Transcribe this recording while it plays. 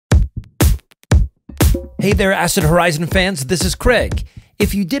Hey there, Acid Horizon fans. This is Craig.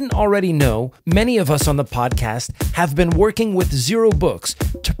 If you didn't already know, many of us on the podcast have been working with Zero Books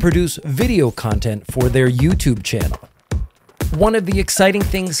to produce video content for their YouTube channel. One of the exciting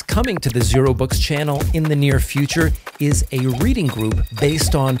things coming to the Zero Books channel in the near future is a reading group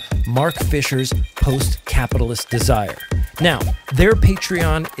based on Mark Fisher's post-capitalist desire. Now, their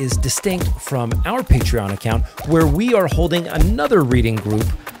Patreon is distinct from our Patreon account, where we are holding another reading group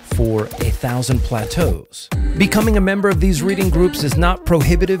for 1,000 Plateaus. Becoming a member of these reading groups is not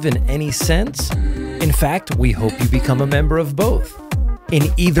prohibitive in any sense. In fact, we hope you become a member of both. In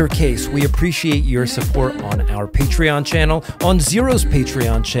either case, we appreciate your support on our Patreon channel, on Zero's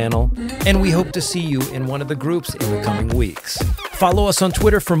Patreon channel, and we hope to see you in one of the groups in the coming weeks. Follow us on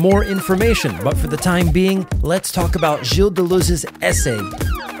Twitter for more information, but for the time being, let's talk about Gilles Deleuze's essay,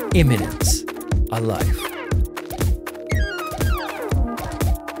 Immanence, a Life.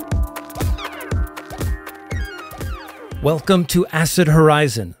 Welcome to Acid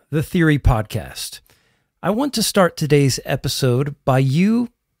Horizon, the Theory Podcast. I want to start today's episode by you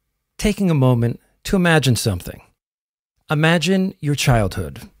taking a moment to imagine something. Imagine your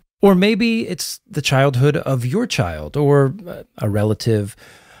childhood. Or maybe it's the childhood of your child, or a relative,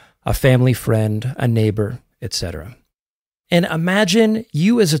 a family friend, a neighbor, etc. And imagine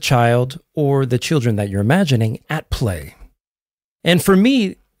you as a child, or the children that you're imagining, at play. And for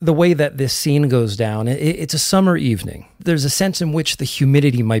me, the way that this scene goes down, it's a summer evening. There's a sense in which the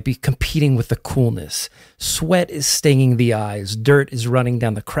humidity might be competing with the coolness. Sweat is stinging the eyes. Dirt is running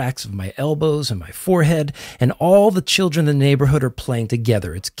down the cracks of my elbows and my forehead. And all the children in the neighborhood are playing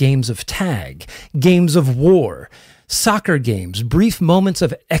together. It's games of tag, games of war, soccer games, brief moments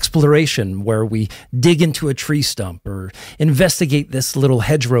of exploration where we dig into a tree stump or investigate this little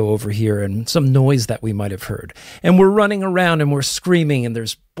hedgerow over here and some noise that we might have heard. And we're running around and we're screaming and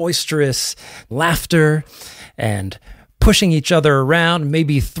there's boisterous laughter and pushing each other around,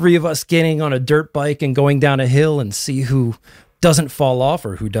 maybe three of us getting on a dirt bike and going down a hill and see who doesn't fall off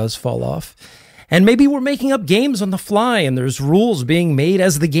or who does fall off. And maybe we're making up games on the fly and there's rules being made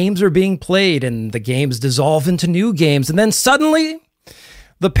as the games are being played and the games dissolve into new games. And then suddenly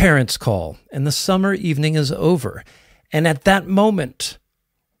the parents call and the summer evening is over. And at that moment,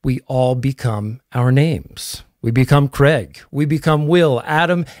 we all become our names. We become Craig, we become Will,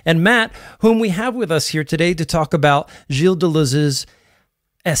 Adam, and Matt, whom we have with us here today to talk about Gilles Deleuze's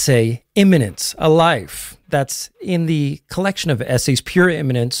essay, Immanence, a Life. That's in the collection of essays, Pure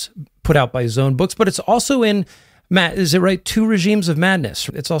Immanence, put out by Zone Books, but it's also in, Matt, is it right? Two Regimes of Madness.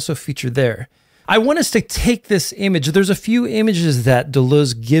 It's also featured there. I want us to take this image. There's a few images that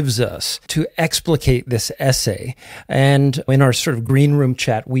Deleuze gives us to explicate this essay. And in our sort of green room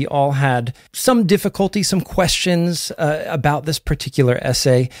chat, we all had some difficulty, some questions about this particular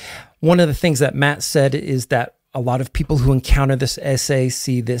essay. One of the things that Matt said is that a lot of people who encounter this essay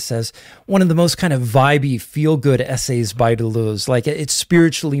see this as one of the most kind of vibey, feel-good essays by Deleuze. Like it's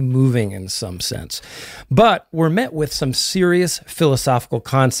spiritually moving in some sense. But we're met with some serious philosophical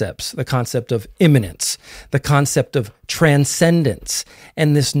concepts. The concept of immanence, the concept of transcendence,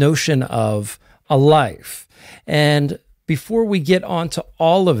 and this notion of a life. And before we get on to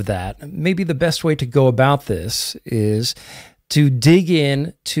all of that, maybe the best way to go about this is to dig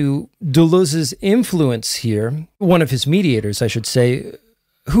in to Deleuze's influence here, one of his mediators, I should say,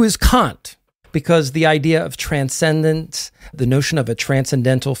 who is Kant. Because the idea of transcendence, the notion of a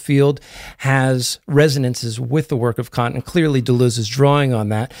transcendental field, has resonances with the work of Kant, and clearly Deleuze is drawing on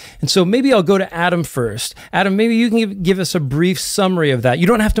that. And so maybe I'll go to Adam first. Adam, maybe you can give us a brief summary of that. You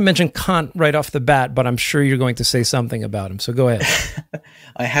don't have to mention Kant right off the bat, but I'm sure you're going to say something about him, so go ahead.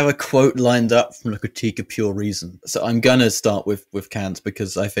 I have a quote lined up from the Critique of Pure Reason. So I'm going to start with Kant,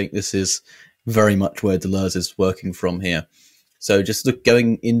 because I think this is very much where Deleuze is working from here. So just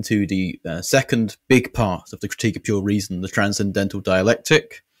going into the second big part of the Critique of Pure Reason, the transcendental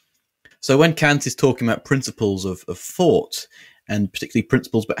dialectic. So when Kant is talking about principles of thought, and particularly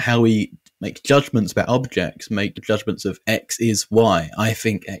principles about how we make judgments about objects, make judgments of X is Y, I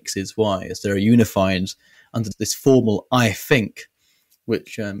think X is Y, as they're unified under this formal I think,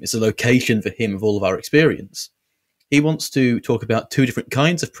 which is a location for him of all of our experience. He wants to talk about two different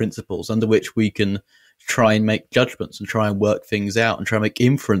kinds of principles under which we can try and make judgments and try and work things out and try and make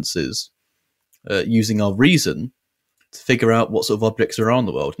inferences using our reason to figure out what sort of objects are on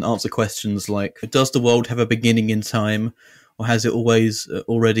the world and answer questions like, does the world have a beginning in time, or has it always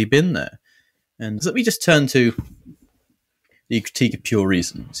already been there? And let me just turn to the Critique of Pure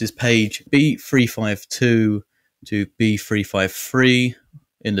Reason. This is page B352 to B353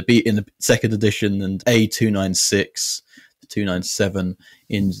 in the second edition, and A296 to 297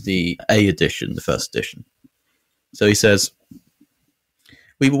 in the A edition, the first edition. So he says,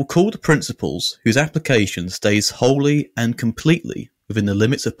 "We will call the principles whose application stays wholly and completely within the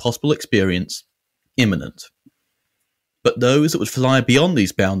limits of possible experience immanent. But those that would fly beyond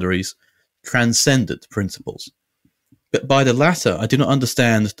these boundaries, transcendent principles. But by the latter, I do not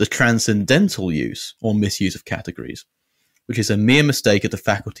understand the transcendental use or misuse of categories, which is a mere mistake of the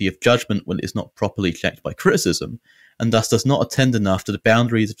faculty of judgment when it is not properly checked by criticism, and thus does not attend enough to the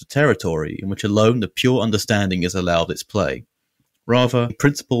boundaries of the territory in which alone the pure understanding is allowed its play. Rather,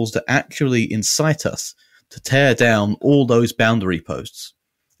 principles that actually incite us to tear down all those boundary posts,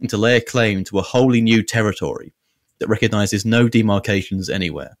 and to lay a claim to a wholly new territory that recognizes no demarcations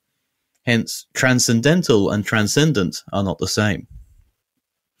anywhere. Hence, transcendental and transcendent are not the same.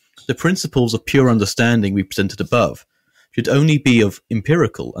 The principles of pure understanding we presented above should only be of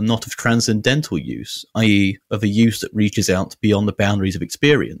empirical and not of transcendental use, i.e. of a use that reaches out beyond the boundaries of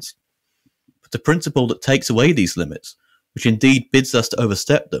experience. But the principle that takes away these limits, which indeed bids us to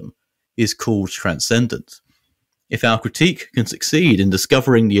overstep them, is called transcendent. If our critique can succeed in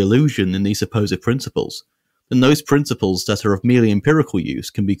discovering the illusion in these supposed principles, then those principles that are of merely empirical use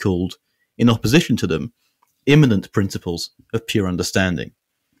can be called, in opposition to them, immanent principles of pure understanding.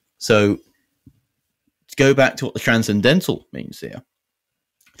 So, to go back to what the transcendental means here,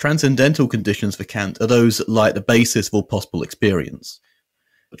 transcendental conditions for Kant are those that lie at the basis of all possible experience.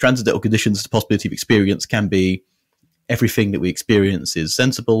 The transcendental conditions, the possibility of experience, can be everything that we experience is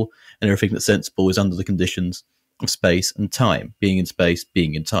sensible, and everything that's sensible is under the conditions of space and time, being in space,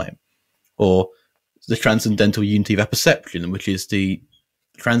 being in time. Or the transcendental unity of apperception, which is the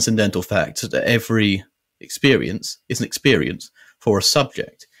transcendental fact that every experience is an experience for a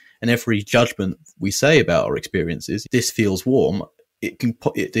subject, and every judgment we say about our experiences, this feels warm,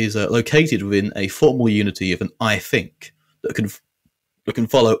 it is located within a formal unity of an I think that can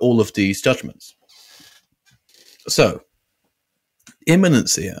follow all of these judgments. So,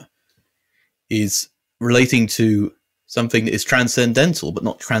 immanence here is relating to something that is transcendental but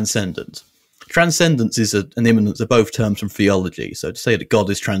not transcendent. Transcendence is an immanence are both terms from theology. So to say that God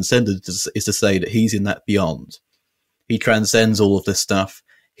is transcendent is to say that he's in that beyond. He transcends all of this stuff.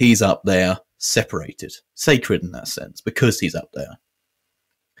 He's up there, separated, sacred in that sense, because he's up there.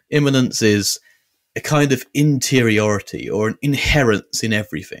 Immanence is a kind of interiority or an inherence in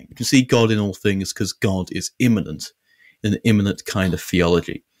everything. You can see God in all things because God is immanent, in an immanent kind of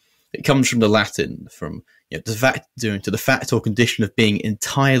theology. It comes from the Latin, from to the fact or condition of being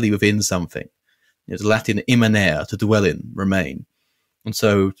entirely within something. The Latin immanere, to dwell in, remain. And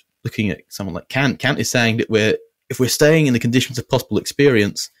so, looking at someone like Kant, Kant is saying that if we're staying in the conditions of possible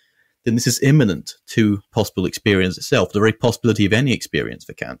experience, then this is immanent to possible experience itself, the very possibility of any experience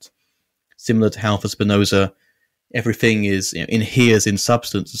for Kant. Similar to how for Spinoza, everything is inheres in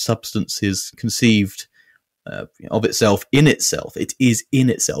substance, and substance is conceived of itself in itself. It is in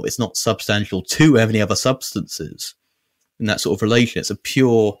itself. It's not substantial to any other substances. In that sort of relation, it's a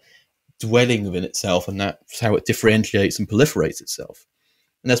pure dwelling within itself, and that's how it differentiates and proliferates itself.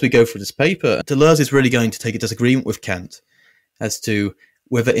 And as we go through this paper, Deleuze is really going to take a disagreement with Kant as to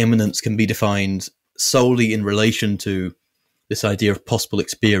whether immanence can be defined solely in relation to this idea of possible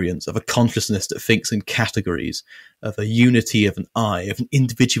experience, of a consciousness that thinks in categories, of a unity of an I, of an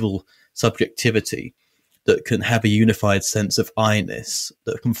individual subjectivity that can have a unified sense of I-ness,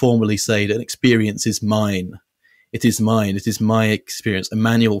 that can formally say that an experience is mine. It is mine. It is my experience.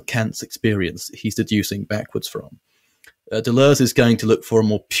 Immanuel Kant's experience he's deducing backwards from. Deleuze is going to look for a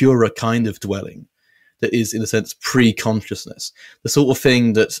more purer kind of dwelling that is, in a sense, pre-consciousness. The sort of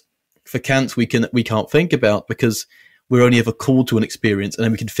thing that, for Kant, we can't think about because we're only ever called to an experience, and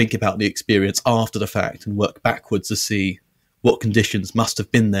then we can think about the experience after the fact and work backwards to see what conditions must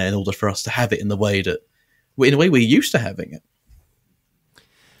have been there in order for us to have it in the way that, in a way, we're used to having it.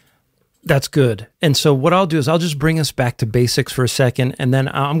 That's good. And so what I'll do is I'll just bring us back to basics for a second, and then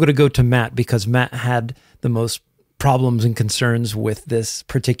I'm going to go to Matt because Matt had the most problems and concerns with this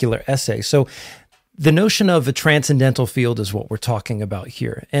particular essay. So the notion of a transcendental field is what we're talking about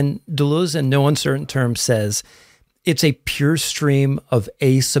here. And Deleuze, in no uncertain terms, says it's a pure stream of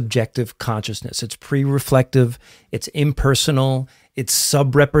asubjective consciousness. It's pre-reflective, it's impersonal, it's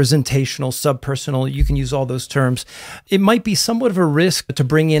sub-representational, sub-personal. You can use all those terms. It might be somewhat of a risk to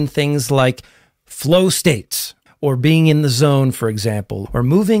bring in things like flow states, or being in the zone, for example, or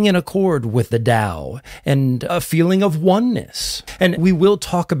moving in accord with the Tao, and a feeling of oneness. And we will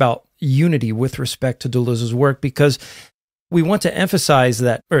talk about unity with respect to Deleuze's work because we want to emphasize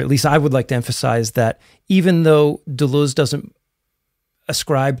that, or at least I would like to emphasize that, even though Deleuze doesn't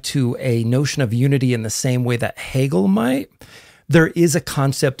ascribe to a notion of unity in the same way that Hegel might, there is a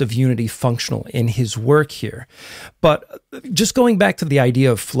concept of unity functional in his work here. But just going back to the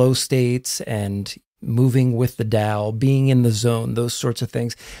idea of flow states and moving with the Tao, being in the zone, those sorts of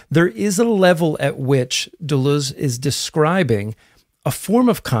things, there is a level at which Deleuze is describing a form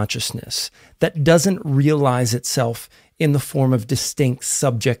of consciousness that doesn't realize itself in the form of distinct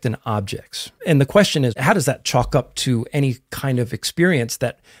subject and objects. And the question is, how does that chalk up to any kind of experience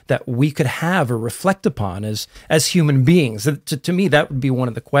that we could have or reflect upon as human beings? To me, that would be one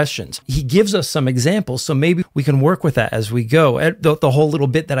of the questions. He gives us some examples, so maybe we can work with that as we go. The whole little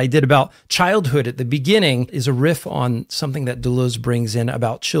bit that I did about childhood at the beginning is a riff on something that Deleuze brings in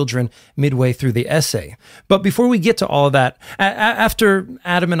about children midway through the essay. But before we get to all of that, after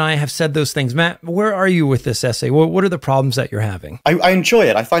Adam and I have said those things, Matt, where are you with this essay? What are the problems that you're having? I enjoy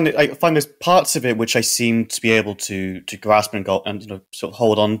it. I find there's parts of it which I seem to be able to grasp and go and sort of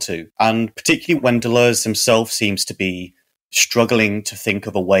hold on to, and particularly when Deleuze himself seems to be struggling to think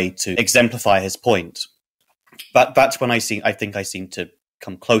of a way to exemplify his point. That's when I think I seem to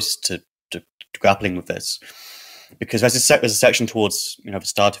come close to grappling with this, because there's a section towards the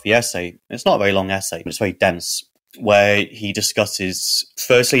start of the essay. It's not a very long essay, but it's very dense, where he discusses,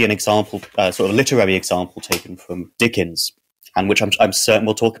 firstly, an example, sort of a literary example taken from Dickens, and which I'm certain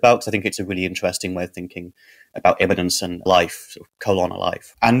we'll talk about, because I think it's a really interesting way of thinking about immanence and life, sort of colon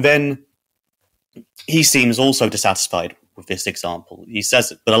life. And then he seems also dissatisfied with this example. He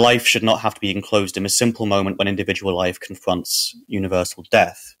says that a life should not have to be enclosed in a simple moment when individual life confronts universal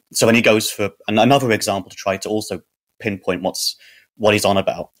death. So then he goes for another example to try to also pinpoint what he's on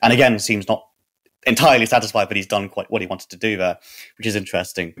about. And again, seems not entirely satisfied, but he's done quite what he wanted to do there, which is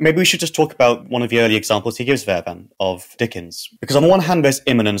interesting. Maybe we should just talk about one of the early examples he gives there, then, of Dickens. Because on the one hand, there's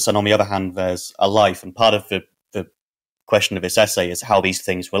immanence, and on the other hand, there's a life. And part of the question of this essay is how these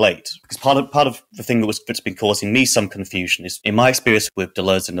things relate. Because part of the thing that's been causing me some confusion is, in my experience with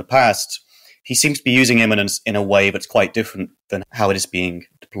Deleuze in the past, he seems to be using immanence in a way that's quite different than how it is being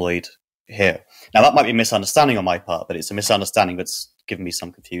deployed here. Now, that might be a misunderstanding on my part, but it's a misunderstanding that's given me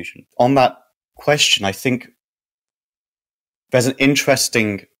some confusion. On that question, I think there's an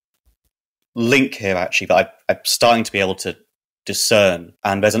interesting link here, actually, that I'm starting to be able to discern.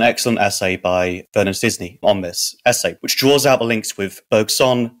 And there's an excellent essay by Vernon Disney on this essay, which draws out the links with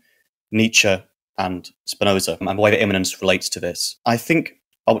Bergson, Nietzsche, and Spinoza, and the way that immanence relates to this. I think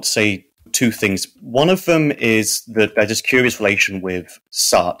I would say two things. One of them is that there's this curious relation with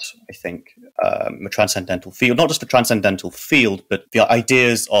Sartre, I think, the transcendental field, not just the transcendental field, but the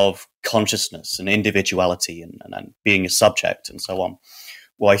ideas of consciousness and individuality and being a subject and so on.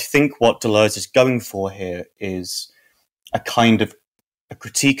 Well, I think what Deleuze is going for here is a kind of a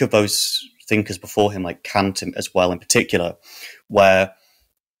critique of those thinkers before him, like Kant as well in particular, where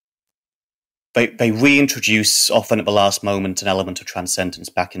they reintroduce, often at the last moment, an element of transcendence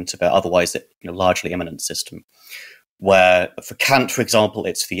back into their otherwise largely immanent system. Where for Kant, for example,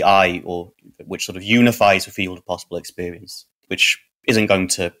 it's the I, or which sort of unifies the field of possible experience, which isn't going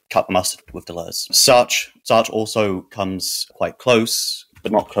to cut the mustard with Deleuze. Sartre also comes quite close,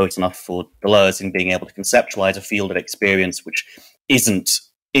 but not close enough for Deleuze in being able to conceptualize a field of experience which isn't,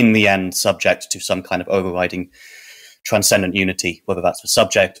 in the end, subject to some kind of overriding transcendent unity, whether that's the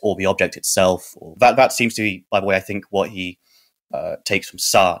subject or the object itself. Or that seems to be, by the way, I think what he takes from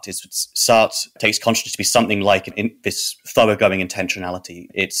Sartre is Sartre takes consciousness to be something like this thoroughgoing intentionality.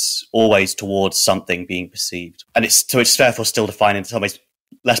 It's always towards something being perceived, and it's therefore still defined in some ways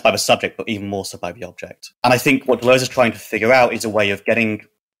less by the subject, but even more so by the object. And I think what Deleuze is trying to figure out is a way of getting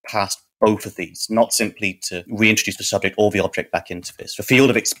past both of these, not simply to reintroduce the subject or the object back into this. The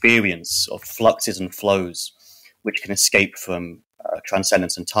field of experience, of fluxes and flows, which can escape from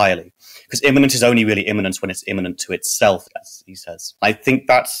transcendence entirely. Because immanence is only really immanence when it's immanent to itself, as he says. I think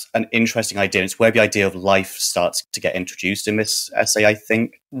that's an interesting idea. It's where the idea of life starts to get introduced in this essay, I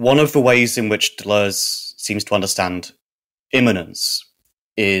think. One of the ways in which Deleuze seems to understand immanence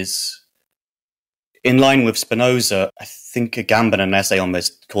is, in line with Spinoza, I think Agamben, in an essay on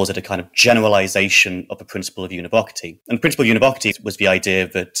this, calls it a kind of generalization of the principle of univocity. And the principle of univocity was the idea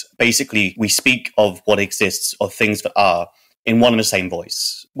that basically we speak of what exists, of things that are, in one and the same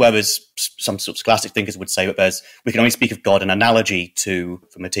voice. Whereas some sort of scholastic thinkers would say that we can only speak of God in analogy to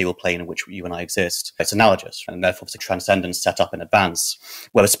the material plane in which you and I exist. It's analogous, and therefore it's a transcendence set up in advance.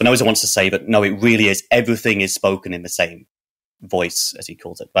 Whereas Spinoza wants to say that no, it really is, everything is spoken in the same voice, as he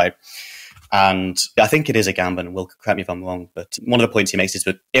calls it, right? And I think it is Agamben, will correct me if I'm wrong, but one of the points he makes is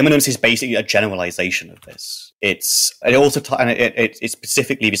that immanence is basically a generalization of this. It's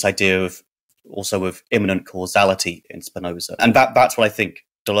specifically this idea of immanent causality in Spinoza. And that's what I think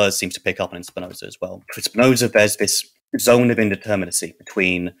Deleuze seems to pick up on in Spinoza as well. For Spinoza, there's this zone of indeterminacy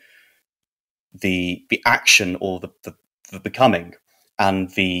between the action or the becoming and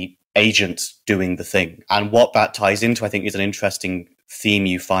the agent doing the thing. And what that ties into, I think, is an interesting theme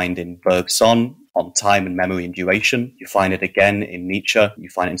you find in Bergson on time and memory and duration. You find it again in Nietzsche, you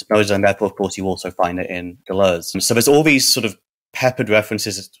find it in Spinoza, and therefore, of course, you also find it in Deleuze. So there's all these sort of peppered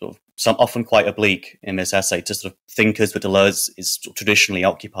references, sort of, some often quite oblique in this essay, to sort of thinkers that Deleuze is traditionally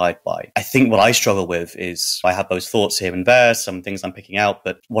occupied by. I think what I struggle with is I have those thoughts here and there, some things I'm picking out,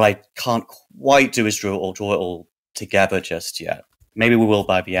 but what I can't quite do is draw it all together just yet. Maybe we will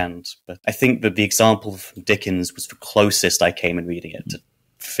by the end, but I think that the example from Dickens was the closest I came in reading it to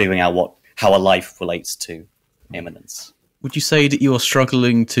figuring out how a life relates to immanence. Would you say that you are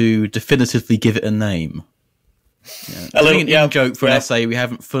struggling to definitively give it a name? Yeah. A little, an joke for an essay we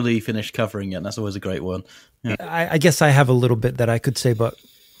haven't fully finished covering yet. That's always a great one. Yeah. I guess I have a little bit that I could say, but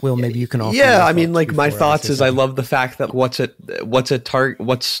Will, maybe you can offer. Yeah, I mean, like my thoughts is I love the fact that what's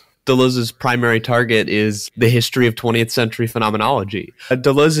Deleuze's primary target is the history of 20th century phenomenology.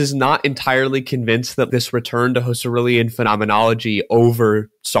 Deleuze is not entirely convinced that this return to Husserlian phenomenology over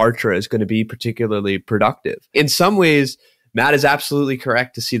Sartre is going to be particularly productive. In some ways, Matt is absolutely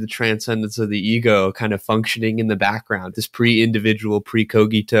correct to see the transcendence of the ego kind of functioning in the background, this pre-individual,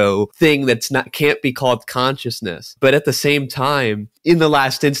 pre-cogito thing can't be called consciousness. But at the same time, in the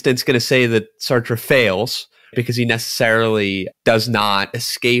last instance, going to say that Sartre fails because he necessarily does not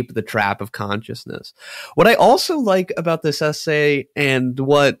escape the trap of consciousness. What I also like about this essay, and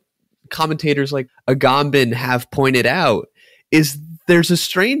what commentators like Agamben have pointed out, is there's a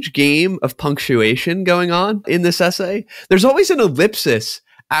strange game of punctuation going on in this essay. There's always an ellipsis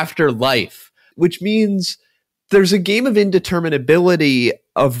after life, which means there's a game of indeterminability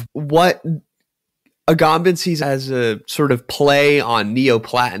of what Agamben sees as a sort of play on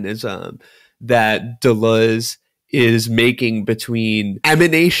Neoplatonism that Deleuze is making between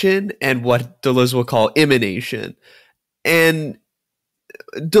emanation and what Deleuze will call immanation. And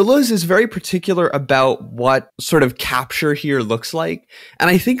Deleuze is very particular about what sort of capture here looks like. And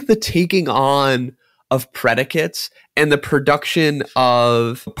I think the taking on of predicates and the production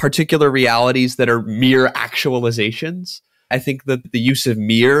of particular realities that are mere actualizations, I think that the use of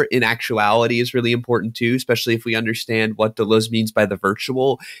mere in actuality is really important too, especially if we understand what Deleuze means by the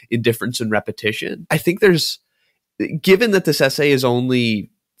virtual in difference and repetition. I think given that this essay is only,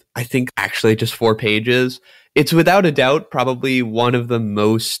 I think, actually just 4 pages, it's without a doubt probably one of the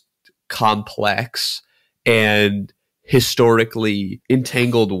most complex and historically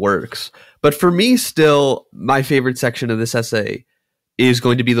entangled works. But for me, still, my favorite section of this essay is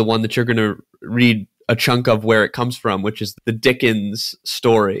going to be the one that you're going to read a chunk of where it comes from, which is the Dickens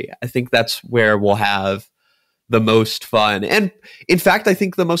story. I think that's where we'll have the most fun. And in fact, I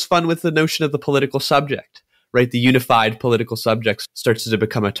think the most fun with the notion of the political subject. Right, the unified political subject starts to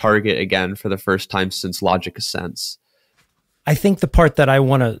become a target again for the first time since Logic of Sense. I think the part that I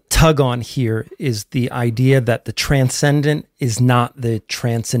want to tug on here is the idea that the transcendent is not the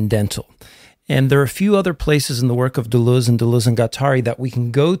transcendental. And there are a few other places in the work of Deleuze and Guattari that we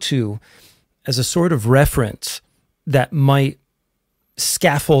can go to as a sort of reference that might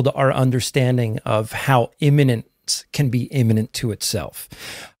scaffold our understanding of how immanence can be immanent to itself.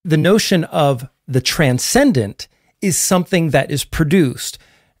 The notion of the transcendent is something that is produced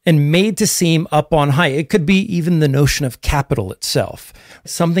and made to seem up on high. It could be even the notion of capital itself,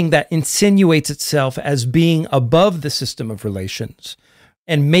 something that insinuates itself as being above the system of relations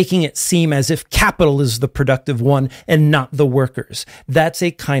and making it seem as if capital is the productive one and not the workers. That's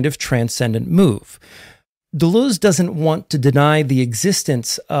a kind of transcendent move. Deleuze doesn't want to deny the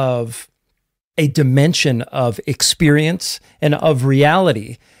existence of a dimension of experience and of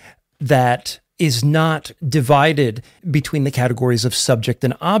reality that is not divided between the categories of subject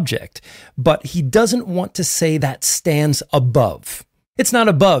and object, but he doesn't want to say that stands above. It's not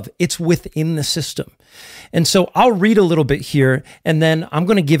above, it's within the system. And so I'll read a little bit here, and then I'm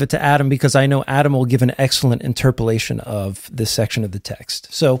going to give it to Adam because I know Adam will give an excellent interpolation of this section of the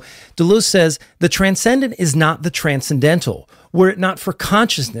text. So Deleuze says, the transcendent is not the transcendental. Were it not for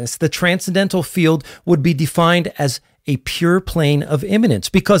consciousness, the transcendental field would be defined as a pure plane of immanence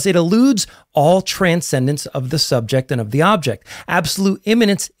because it eludes all transcendence of the subject and of the object. Absolute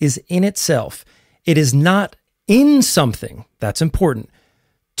immanence is in itself. It is not in something, that's important,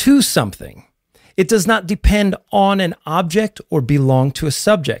 to something. It does not depend on an object or belong to a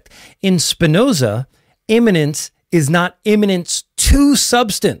subject. In Spinoza, immanence is not immanence to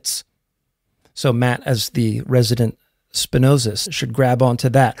substance. So Matt, as the resident Spinozist, should grab onto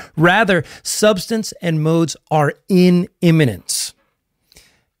that. Rather, substance and modes are in immanence,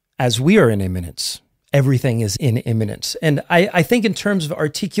 as we are in immanence, everything is in immanence. And I think in terms of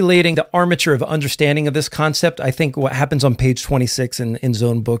articulating the armature of understanding of this concept, I think what happens on page 26 in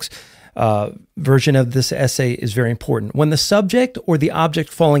Zone Book's version of this essay is very important. When the subject or the object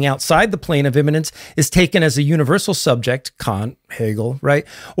falling outside the plane of immanence is taken as a universal subject, Kant, Hegel, right?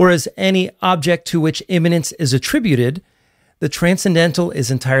 Or as any object to which immanence is attributed, the transcendental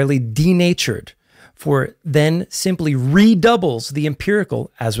is entirely denatured, for then simply redoubles the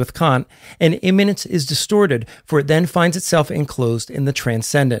empirical, as with Kant, and immanence is distorted, for it then finds itself enclosed in the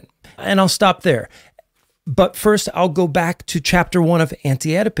transcendent. And I'll stop there. But first, I'll go back to chapter 1 of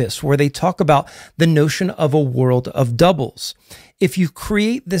Anti-Oedipus, where they talk about the notion of a world of doubles. If you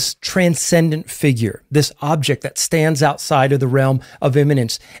create this transcendent figure, this object that stands outside of the realm of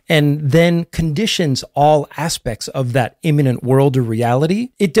immanence, and then conditions all aspects of that immanent world or reality,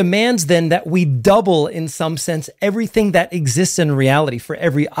 it demands then that we double, in some sense, everything that exists in reality. For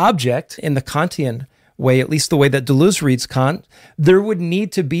every object in the Kantian way, at least the way that Deleuze reads Kant, there would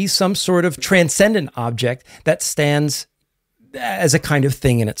need to be some sort of transcendent object that stands as a kind of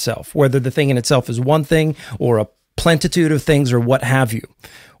thing in itself, whether the thing in itself is one thing or a plentitude of things or what have you.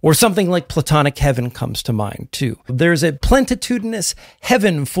 Or something like Platonic heaven comes to mind too. There's a plentitudinous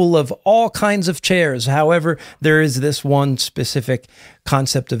heaven full of all kinds of chairs. However, there is this one specific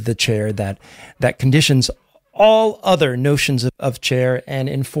concept of the chair that conditions all other notions of chair and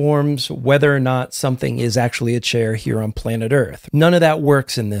informs whether or not something is actually a chair here on planet Earth. None of that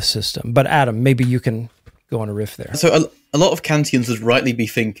works in this system. But Adam, maybe you can go on a riff there. So a lot of Kantians would rightly be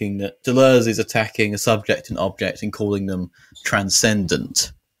thinking that Deleuze is attacking a subject and object and calling them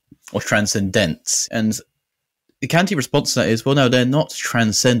transcendent or transcendents. And the Kantian response to that is, well, no, they're not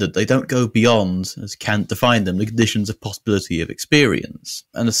transcendent. They don't go beyond, as Kant defined them, the conditions of possibility of experience.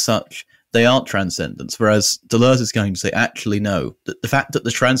 And as such, they aren't transcendents, whereas Deleuze is going to say, actually, no, that the fact that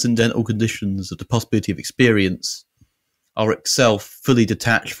the transcendental conditions of the possibility of experience are itself fully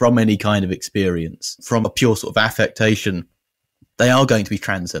detached from any kind of experience, from a pure sort of affectation, they are going to be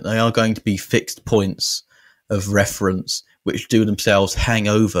transcendent. They are going to be fixed points of reference, which do themselves hang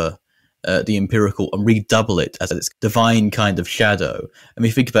over the empirical and redouble it as its divine kind of shadow. I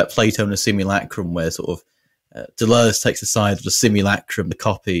mean, think about Plato and the simulacrum, where sort of Deleuze takes the side of the simulacrum, the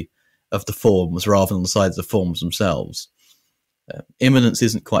copy of the forms, rather than the sides of the forms themselves. Immanence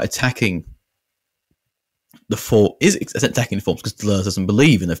isn't quite attacking the form, is attacking the forms because Deleuze doesn't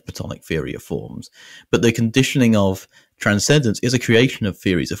believe in a Platonic theory of forms, but the conditioning of transcendence is a creation of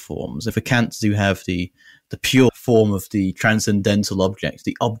theories of forms. If for Kant to have the pure form of the transcendental object,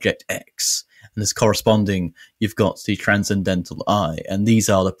 the object X, and as corresponding, you've got the transcendental I, and these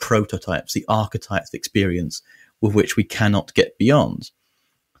are the prototypes, the archetypes of experience with which we cannot get beyond.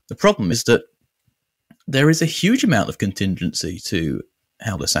 The problem is that there is a huge amount of contingency to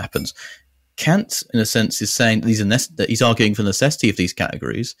how this happens. Kant, in a sense, is saying that he's arguing for the necessity of these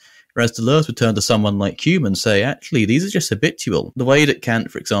categories, whereas Deleuze would turn to someone like Hume and say, actually, these are just habitual. The way that Kant,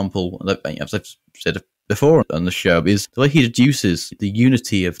 for example, as I've said before on the show, is the way he deduces the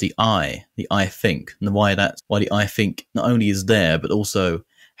unity of the I think, and why the I think not only is there, but also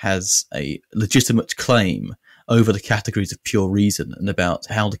has a legitimate claim over the categories of pure reason, and about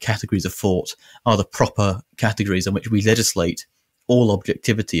how the categories of thought are the proper categories on which we legislate all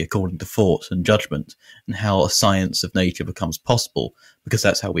objectivity according to thought and judgment, and how a science of nature becomes possible, because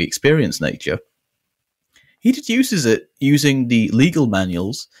that's how we experience nature. He deduces it using the legal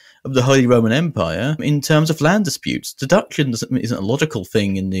manuals of the Holy Roman Empire in terms of land disputes. Deduction isn't a logical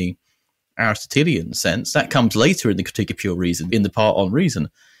thing in the Aristotelian sense. That comes later in the Critique of Pure Reason, in the part on reason.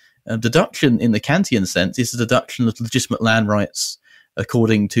 Deduction in the Kantian sense is the deduction of legitimate land rights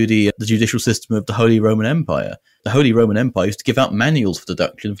according to the judicial system of the Holy Roman Empire. The Holy Roman Empire used to give out manuals for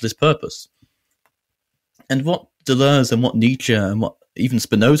deduction for this purpose. And what Deleuze and what Nietzsche and what even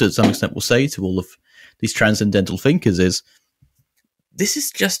Spinoza to some extent will say to all of these transcendental thinkers is, this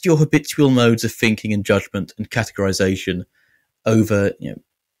is just your habitual modes of thinking and judgment and categorization over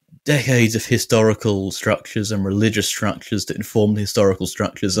decades of historical structures and religious structures that inform the historical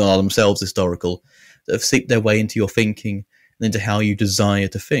structures and are themselves historical, that have seeped their way into your thinking and into how you desire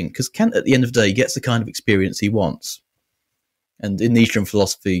to think. Because Kant, at the end of the day, gets the kind of experience he wants. And in Nietzschean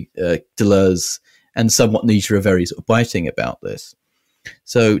philosophy, Deleuze and somewhat Nietzsche are very sort of biting about this.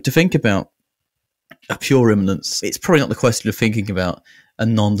 So to think about a pure immanence, it's probably not the question of thinking about a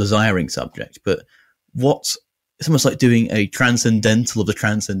non-desiring subject, but it's almost like doing a transcendental of the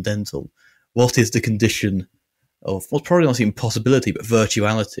transcendental. What is the condition of, well, probably not even possibility, but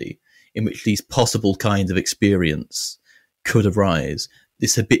virtuality, in which these possible kinds of experience could arise,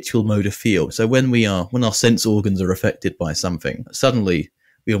 this habitual mode of feel. So when our sense organs are affected by something, suddenly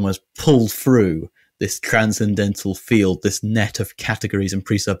we almost pull through this transcendental field, this net of categories and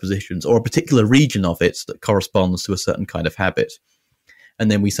presuppositions, or a particular region of it that corresponds to a certain kind of habit. And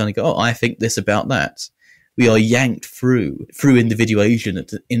then we suddenly go, oh, I think this about that. We are yanked through individuation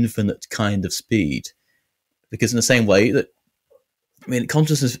at an infinite kind of speed. Because in the same way that, I mean, a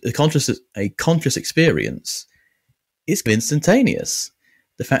conscious experience is instantaneous.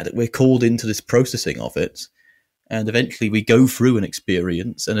 The fact that we're called into this processing of it, and eventually we go through an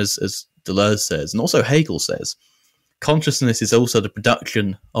experience, and as Deleuze says, and also Hegel says, consciousness is also the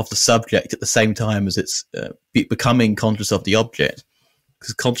production of the subject at the same time as it's becoming conscious of the object.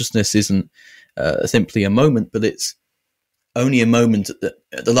 Because consciousness isn't simply a moment, but it's only a moment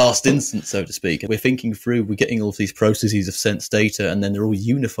at the last instant, so to speak. We're thinking through, we're getting all of these processes of sense data, and then they're all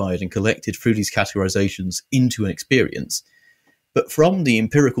unified and collected through these categorizations into an experience. But from the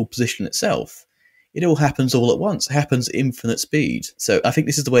empirical position itself, it all happens all at once. It happens at infinite speed. So I think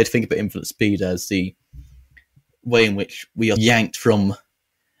this is the way to think about infinite speed, as the way in which we are yanked from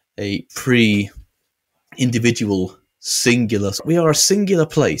a pre-individual singular. We are a singular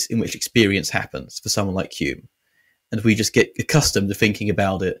place in which experience happens for someone like Hume. And we just get accustomed to thinking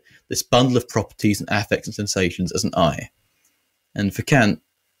about it, this bundle of properties and affects and sensations, as an I. And for Kant,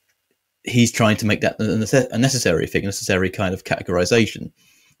 he's trying to make that a necessary thing, a necessary kind of categorization.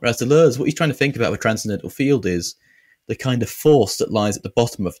 Whereas Deleuze, what he's trying to think about with transcendental field is the kind of force that lies at the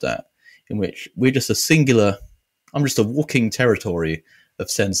bottom of that, in which we're just I'm just a walking territory of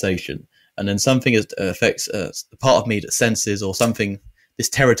sensation. And then something affects the part of me that senses, or something, this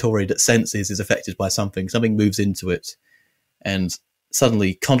territory that senses is affected by something moves into it. And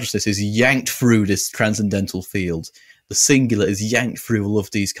suddenly consciousness is yanked through this transcendental field. The singular is yanked through all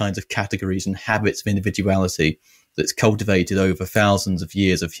of these kinds of categories and habits of individuality that's cultivated over thousands of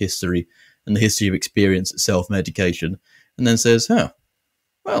years of history and the history of experience itself and education, and then says, oh,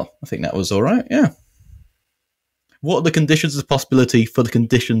 well, I think that was all right, yeah. What are the conditions of possibility for the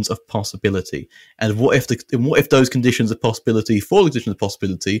conditions of possibility? And what if those conditions of possibility for the conditions of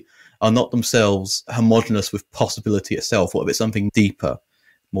possibility are not themselves homogeneous with possibility itself? What if it's something deeper,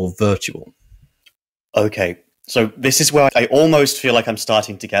 more virtual? Okay, so this is where I almost feel like I'm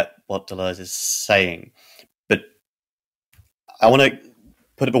starting to get what Deleuze is saying. But I want to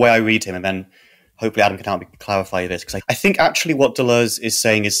put it the way I read him, and then hopefully Adam can help me clarify this, because I think actually what Deleuze is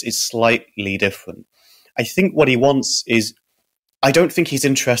saying is slightly different. I think what he wants is, I don't think he's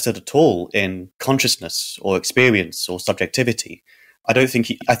interested at all in consciousness or experience or subjectivity. I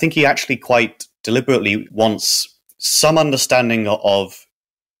think he actually quite deliberately wants some understanding of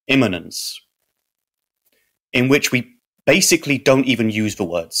immanence, in which we basically don't even use the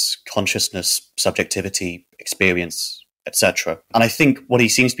words consciousness, subjectivity, experience, etc. And I think what he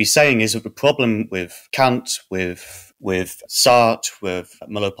seems to be saying is that the problem with Kant, with Sartre, with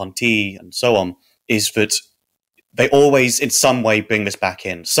Merleau-Ponty, and so on, is that they always, in some way, bring this back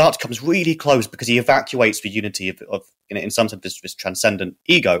in. Sartre comes really close because he evacuates the unity of in some sense, this transcendent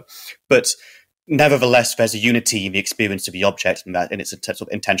ego. But nevertheless, there's a unity in the experience of the object, and that in its sort of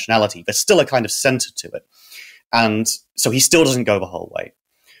intentionality. There's still a kind of center to it. And so he still doesn't go the whole way.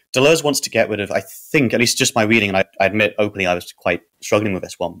 Deleuze wants to get rid of, I think, at least just my reading, and I admit openly I was quite struggling with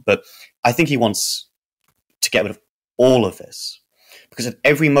this one, but I think he wants to get rid of all of this. Because at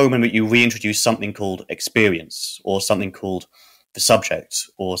every moment that you reintroduce something called experience, or something called the subject,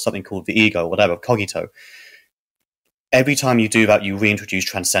 or something called the ego, whatever, cogito, every time you do that, you reintroduce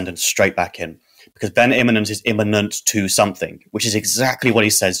transcendence straight back in. Because then immanence is immanent to something, which is exactly what he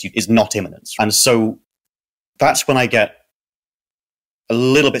says is not immanence. And so that's when I get a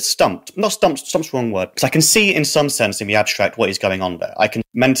little bit stumped. Not stumped, stumped's the wrong word. Because I can see in some sense in the abstract what is going on there. I can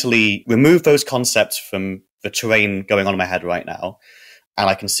mentally remove those concepts from the terrain going on in my head right now. And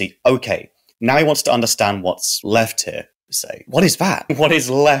I can see, okay, now he wants to understand what's left here. Say, what is that? What is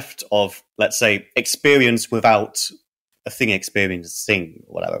left of, let's say, experience without a thing experiencing,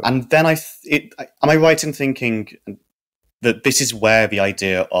 or whatever. And then am I right in thinking that this is where the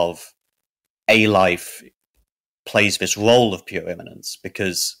idea of a life plays this role of pure immanence?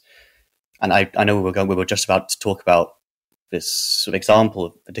 Because, and I know we were just about to talk about this sort of example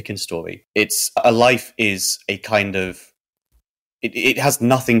of the Dickens story. It's a life is a kind of, it has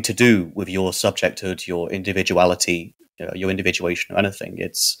nothing to do with your subjecthood, your individuality, your individuation or anything.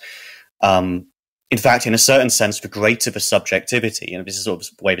 It's, in fact, in a certain sense, the greater the subjectivity, and this is sort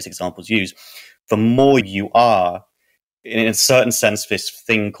of the way this example is used, the more you are, in a certain sense, this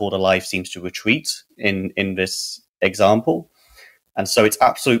thing called a life seems to retreat in this example. And so it's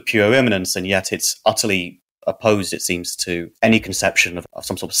absolute pure immanence, and yet it's utterly opposed, it seems, to any conception of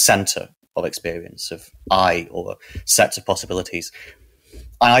some sort of center of experience, of I, or sets of possibilities.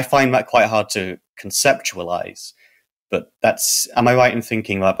 And I find that quite hard to conceptualize. But am I right in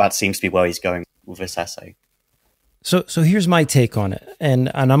thinking that seems to be where he's going with this essay? So here's my take on it,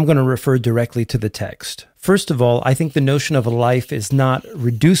 and I'm going to refer directly to the text. First of all, I think the notion of a life is not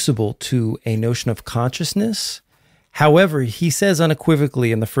reducible to a notion of consciousness. However, he says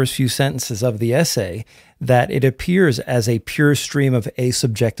unequivocally in the first few sentences of the essay that it appears as a pure stream of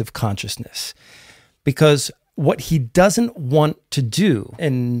asubjective consciousness. Because what he doesn't want to do,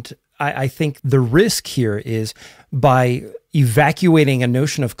 and I think the risk here is by evacuating a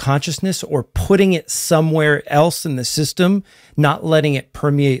notion of consciousness or putting it somewhere else in the system, not letting it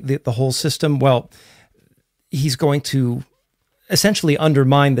permeate the whole system, well, he's going to essentially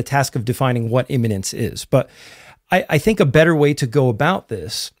undermine the task of defining what immanence is. But I think a better way to go about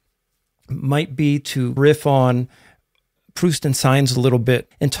this might be to riff on Proust and Science a little bit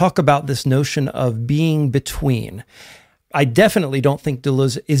and talk about this notion of being between. I definitely don't think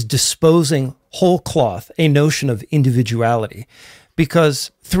Deleuze is disposing whole cloth a notion of individuality,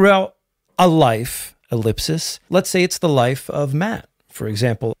 because throughout a life, ellipsis, let's say it's the life of Matt, for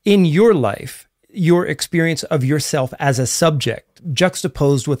example. In your life, your experience of yourself as a subject,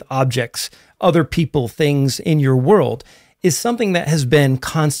 juxtaposed with objects, other people, things in your world, is something that has been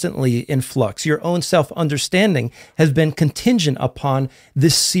constantly in flux. Your own self-understanding has been contingent upon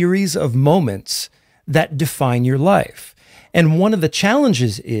this series of moments that define your life. And one of the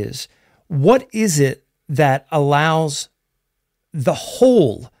challenges is, what is it that allows the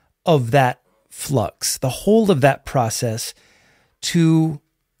whole of that flux, the whole of that process to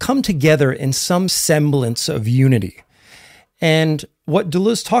come together in some semblance of unity? And what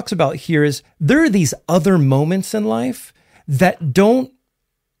Deleuze talks about here is there are these other moments in life that don't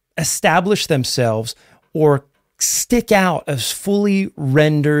establish themselves or stick out as fully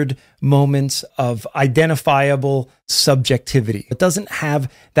rendered moments of identifiable subjectivity. It doesn't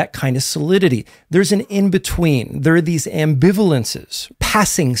have that kind of solidity. There's an in-between. There are these ambivalences,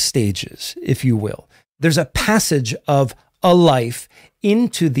 passing stages, if you will. There's a passage of a life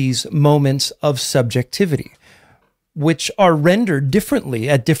into these moments of subjectivity, which are rendered differently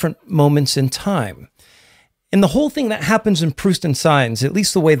at different moments in time. And the whole thing that happens in Proust and Science, at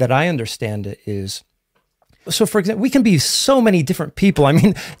least the way that I understand it, is, so for example, we can be so many different people. I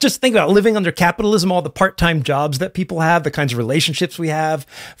mean, just think about living under capitalism, all the part-time jobs that people have, the kinds of relationships we have,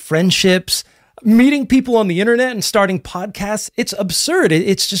 friendships, meeting people on the internet and starting podcasts. It's absurd.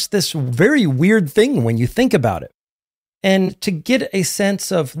 It's just this very weird thing when you think about it. And to get a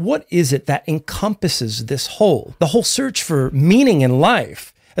sense of what is it that encompasses this whole, the whole search for meaning in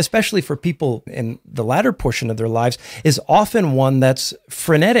life, especially for people in the latter portion of their lives, is often one that's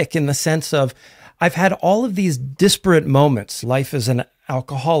frenetic in the sense of, I've had all of these disparate moments. Life as an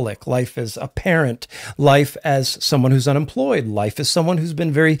alcoholic, life as a parent, life as someone who's unemployed, life as someone who's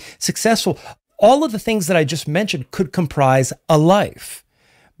been very successful. All of the things that I just mentioned could comprise a life.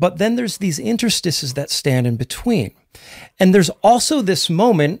 But then there's these interstices that stand in between. And there's also this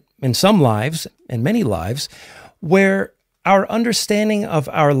moment in some lives, and many lives, where our understanding of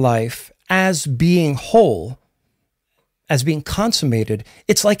our life as being whole, as being consummated,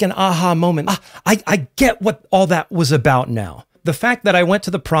 it's like an aha moment. I get what all that was about now. The fact that I went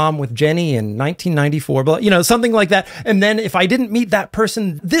to the prom with Jenny in 1994, but something like that. And then if I didn't meet that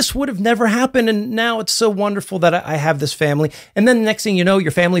person, this would have never happened. And now it's so wonderful that I have this family. And then the next thing you know,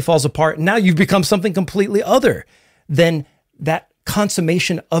 your family falls apart. And now you've become something completely other than that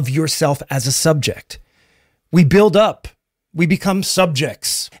consummation of yourself as a subject. We build up. We become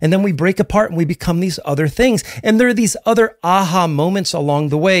subjects, and then we break apart and we become these other things. And there are these other aha moments along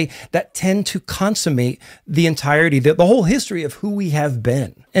the way that tend to consummate the entirety, the whole history of who we have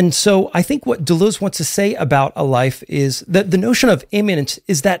been. And so I think what Deleuze wants to say about a life is that the notion of immanence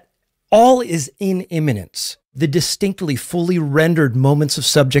is that all is in immanence. The distinctly, fully rendered moments of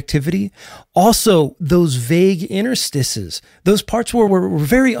subjectivity, also those vague interstices, those parts where we're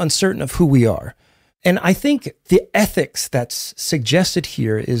very uncertain of who we are. And I think the ethics that's suggested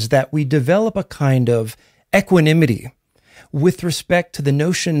here is that we develop a kind of equanimity with respect to the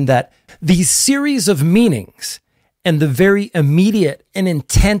notion that these series of meanings and the very immediate and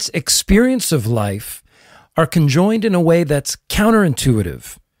intense experience of life are conjoined in a way that's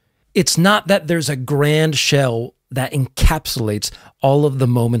counterintuitive. It's not that there's a grand shell that encapsulates all of the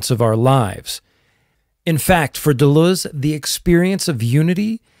moments of our lives. In fact, for Deleuze, the experience of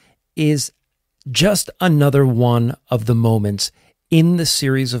unity is just another one of the moments in the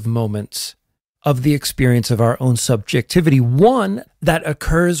series of moments of the experience of our own subjectivity, one that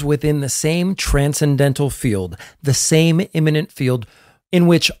occurs within the same transcendental field, the same immanent field in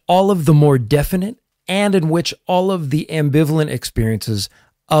which all of the more definite and in which all of the ambivalent experiences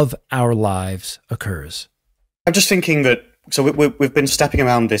of our lives occurs. I'm just thinking that, so we've been stepping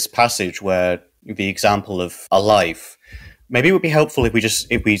around this passage where the example of a life. Maybe it would be helpful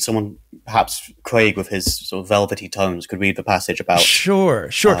if someone, perhaps Craig with his sort of velvety tones, could read the passage about. Sure.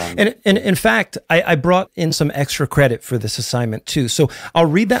 And in fact, I brought in some extra credit for this assignment too. So I'll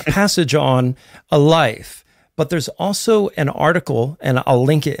read that passage on a life, but there's also an article, and I'll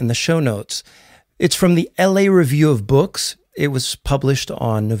link it in the show notes. It's from the LA Review of Books. It was published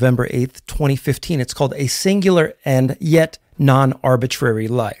on November 8th, 2015. It's called A Singular and Yet Non-Arbitrary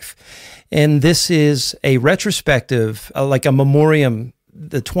Life. And this is a retrospective, like a memoriam,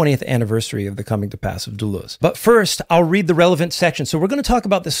 the 20th anniversary of the coming to pass of Deleuze. But first, I'll read the relevant section. So we're going to talk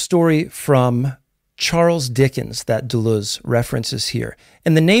about this story from Charles Dickens that Deleuze references here.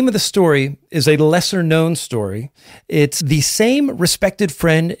 And the name of the story is a lesser known story. It's The Same Respected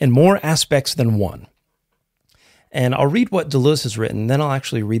Friend in More Aspects Than One. And I'll read what Deleuze has written, then I'll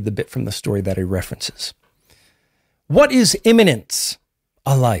actually read the bit from the story that he references. What is immanence?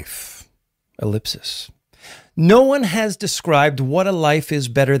 A life. Ellipsis. No one has described what a life is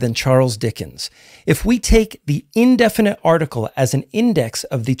better than Charles Dickens. If we take the indefinite article as an index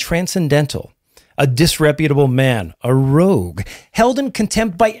of the transcendental, a disreputable man, a rogue, held in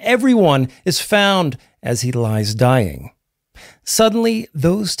contempt by everyone, is found as he lies dying. Suddenly,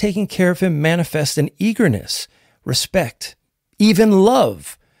 those taking care of him manifest an eagerness, respect, even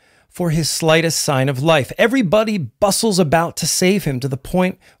love for his slightest sign of life. Everybody bustles about to save him to the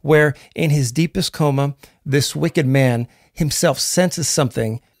point where, in his deepest coma, this wicked man himself senses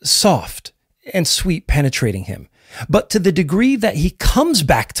something soft and sweet penetrating him. But to the degree that he comes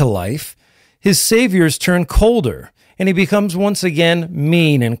back to life, his saviors turn colder, and he becomes once again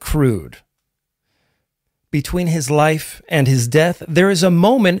mean and crude. Between his life and his death, there is a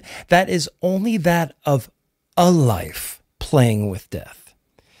moment that is only that of a life playing with death.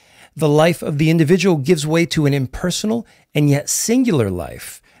 The life of the individual gives way to an impersonal and yet singular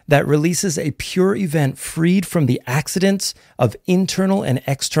life that releases a pure event freed from the accidents of internal and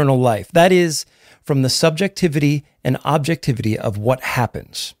external life. That is, from the subjectivity and objectivity of what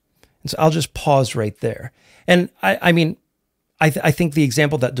happens. And so I'll just pause right there. And I think the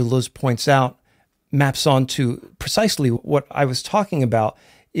example that Deleuze points out maps onto precisely what I was talking about.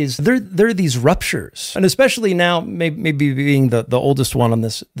 Is there are these ruptures, and especially now, maybe being the oldest one on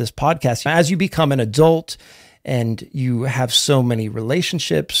this podcast, as you become an adult and you have so many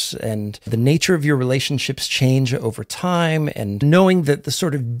relationships and the nature of your relationships change over time, and knowing that the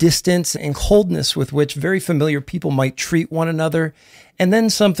sort of distance and coldness with which very familiar people might treat one another, and then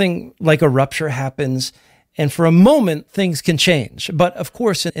something like a rupture happens, and for a moment, things can change. But of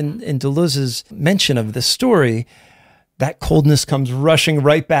course, in Deleuze's mention of this story, that coldness comes rushing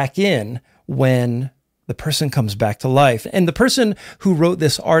right back in when the person comes back to life. And the person who wrote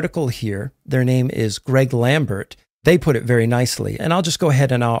this article here, their name is Greg Lambert. They put it very nicely. And I'll just go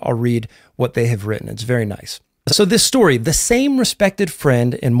ahead and I'll read what they have written. It's very nice. So this story, The Same Respected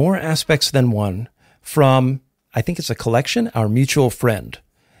Friend in More Aspects Than One, from, I think it's a collection, Our Mutual Friend,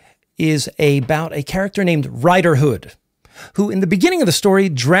 is about a character named Rider Hood, who in the beginning of the story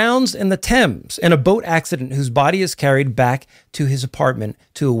drowns in the Thames in a boat accident, whose body is carried back to his apartment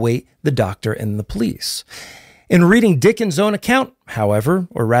to await the doctor and the police. In reading Dickens' own account, however,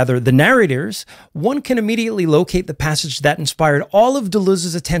 or rather the narrator's, one can immediately locate the passage that inspired all of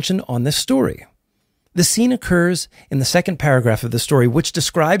Deleuze's attention on this story. The scene occurs in the second paragraph of the story, which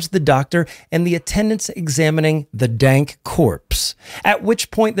describes the doctor and the attendants examining the dank corpse, at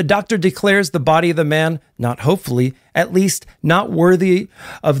which point the doctor declares the body of the man, not hopefully, at least not worthy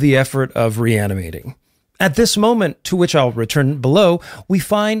of the effort of reanimating. At this moment, to which I'll return below, we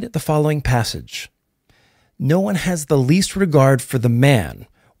find the following passage. No one has the least regard for the man.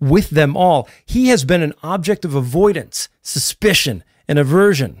 With them all, he has been an object of avoidance, suspicion, and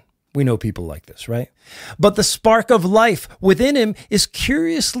aversion. We know people like this, right? But the spark of life within him is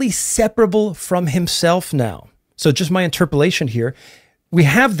curiously separable from himself now. So just my interpolation here. We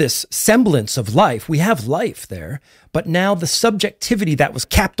have this semblance of life. We have life there, but now the subjectivity that was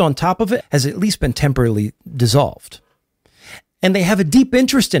capped on top of it has at least been temporarily dissolved. And they have a deep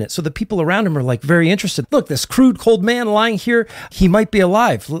interest in it. So the people around him are like very interested. Look, this crude, cold man lying here, he might be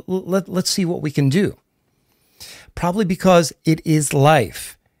alive. Let's see what we can do. Probably because it is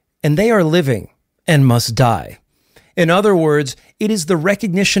life. And they are living and must die. In other words, it is the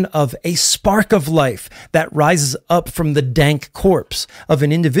recognition of a spark of life that rises up from the dank corpse of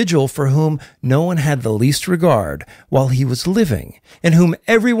an individual for whom no one had the least regard while he was living, and whom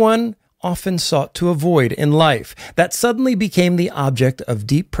everyone often sought to avoid in life, that suddenly became the object of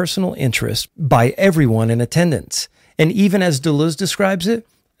deep personal interest by everyone in attendance. and even as Deleuze describes it,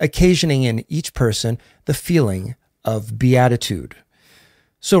 occasioning in each person the feeling of beatitude.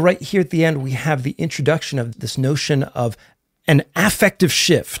 So right here at the end, we have the introduction of this notion of an affective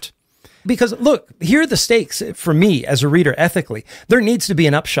shift. Because look, here are the stakes for me as a reader ethically. There needs to be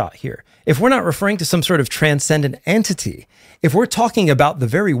an upshot here. If we're not referring to some sort of transcendent entity, if we're talking about the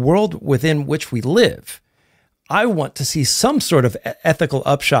very world within which we live, I want to see some sort of ethical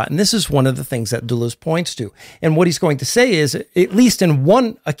upshot. And this is one of the things that Deleuze points to. And what he's going to say is, at least in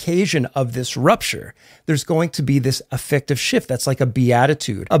one occasion of this rupture, there's going to be this affective shift. That's like a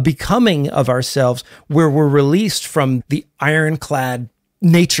beatitude, a becoming of ourselves where we're released from the ironclad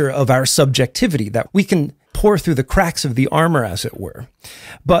nature of our subjectivity, that we can pour through the cracks of the armor, as it were.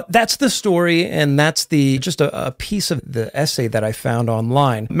 But that's the story, and that's just a piece of the essay that I found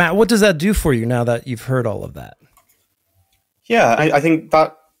online. Matt, what does that do for you now that you've heard all of that? Yeah, I think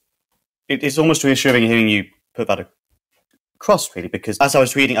that it's almost reassuring hearing you put that across, really, because as I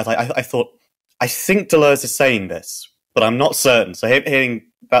was reading, I thought, I think Deleuze is saying this, but I'm not certain. So hearing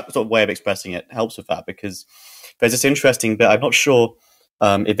that sort of way of expressing it helps with that, because there's this interesting bit. I'm not sure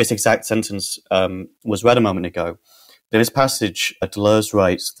if this exact sentence was read a moment ago. In this passage, Deleuze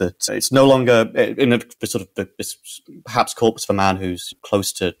writes that it's no longer, in the sort of this perhaps corpus of a man who's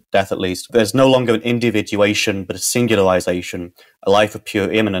close to death at least, there's no longer an individuation, but a singularization, a life of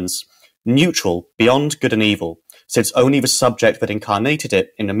pure immanence, neutral, beyond good and evil, since only the subject that incarnated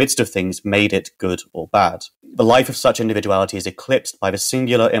it in the midst of things made it good or bad. The life of such individuality is eclipsed by the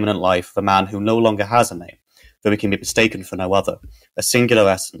singular immanent life of a man who no longer has a name, though he can be mistaken for no other, a singular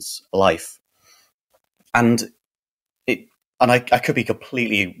essence, a life. And I could be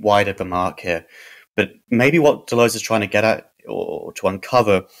completely wide of the mark here, but maybe what Deleuze is trying to get at or to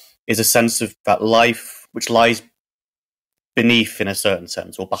uncover is a sense of that life which lies beneath, in a certain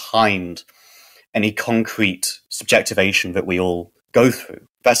sense, or behind any concrete subjectivation that we all go through.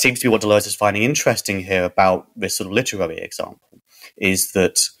 That seems to be what Deleuze is finding interesting here about this sort of literary example, is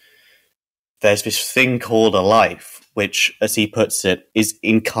that there's this thing called a life, which, as he puts it, is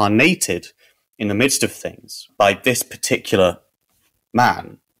incarnated in the midst of things by this particular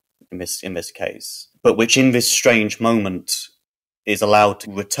man, in this case, but which in this strange moment is allowed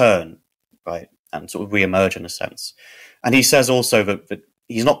to return, right, and sort of re-emerge in a sense. And he says also that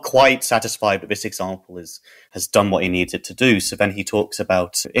he's not quite satisfied that this example has done what he needs it to do. So then he talks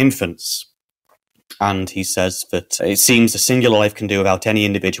about infants, and he says that it seems a singular life can do without any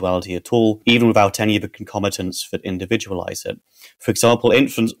individuality at all, even without any of the concomitants that individualize it. For example,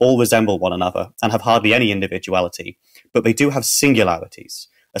 infants all resemble one another and have hardly any individuality, but they do have singularities,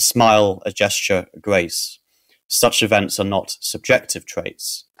 a smile, a gesture, a grace. Such events are not subjective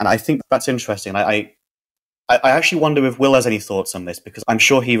traits. And I think that's interesting. I actually wonder if Will has any thoughts on this, because I'm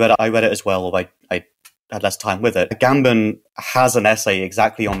sure I read it as well, or I had less time with it. Agamben has an essay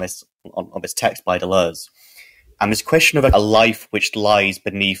exactly on this text by Deleuze. And this question of a life which lies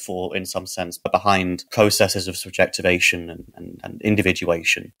beneath, or in some sense behind, processes of subjectivation and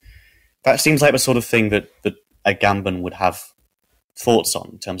individuation. That seems like the sort of thing that Agamben would have thoughts on,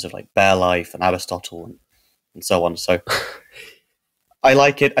 in terms of like bare life and Aristotle and so on. So I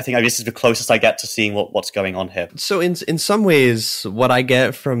like it. I think this is the closest I get to seeing what's going on here. So in some ways, what I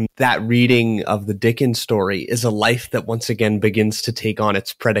get from that reading of the Dickens story is a life that once again begins to take on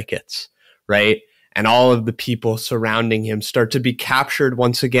its predicates, right? And all of the people surrounding him start to be captured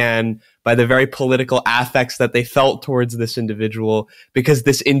once again by the very political affects that they felt towards this individual, because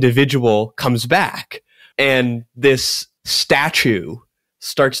this individual comes back and this statue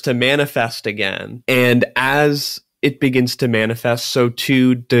starts to manifest again. And as it begins to manifest, so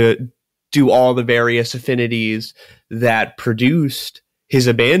too do all the various affinities that produced his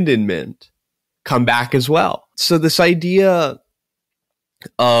abandonment come back as well. So this idea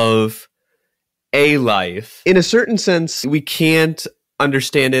of a life, in a certain sense, we can't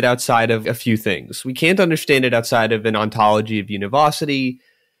understand it outside of a few things. We can't understand it outside of an ontology of univocity.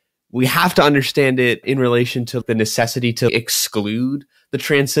 We have to understand it in relation to the necessity to exclude the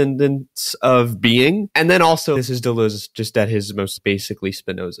transcendence of being. And then also, this is Deleuze just at his most basically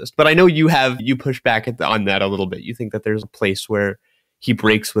Spinozist. But I know you push back on that a little bit. You think that there's a place where he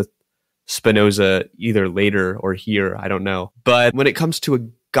breaks with Spinoza either later or here. I don't know. But when it comes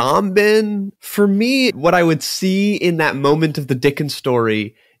to Agamben, for me, what I would see in that moment of the Dickens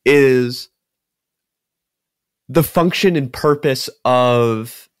story is the function and purpose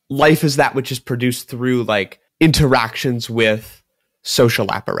of life as that which is produced through like interactions with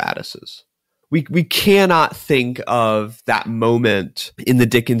social apparatuses. We cannot think of that moment in the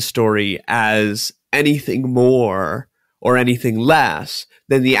Dickens story as anything more or anything less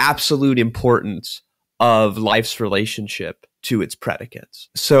than the absolute importance of life's relationship to its predicates.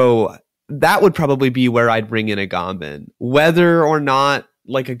 So that would probably be where I'd bring in Agamben. Whether or not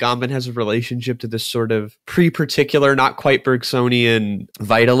like Agamben has a relationship to this sort of pre-particular, not quite Bergsonian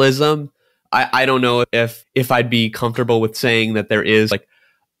vitalism, I don't know if I'd be comfortable with saying that there is like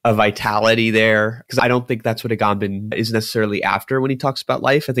a vitality there, because I don't think that's what Agamben is necessarily after when he talks about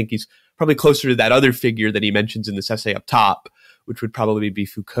life. I think he's probably closer to that other figure that he mentions in this essay up top, which would probably be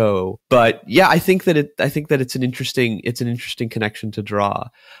Foucault. But yeah, I think that it's an interesting connection to draw.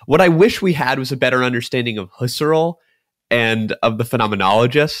 What I wish we had was a better understanding of Husserl and of the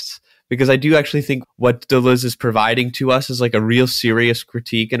phenomenologists, because I do actually think what Deleuze is providing to us is like a real serious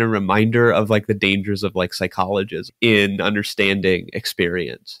critique and a reminder of like the dangers of like psychologism in understanding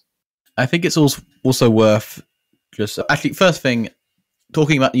experience. I think it's also worth just actually first thing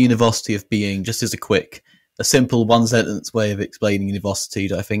talking about the univocity of being, just as a simple one sentence way of explaining univocity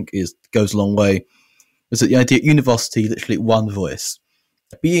that I think goes a long way, is that the idea of univocity, literally one voice.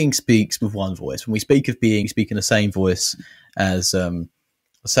 Being speaks with one voice. When we speak of being, we speak in the same voice as the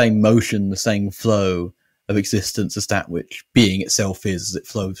same motion, the same flow of existence as that which being itself is, as it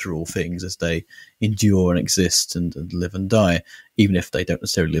flows through all things, as they endure and exist and live and die, even if they don't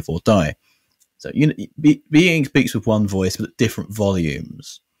necessarily live or die. So being speaks with one voice, but at different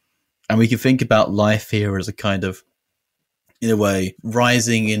volumes. And we can think about life here as a kind of, in a way,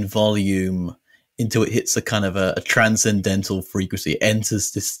 rising in volume until it hits a kind of a transcendental frequency. It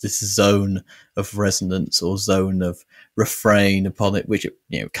enters this zone of resonance or zone of refrain upon it, which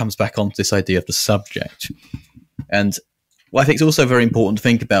it comes back onto this idea of the subject. And what I think is also very important to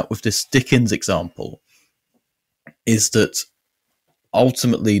think about with this Dickens example is that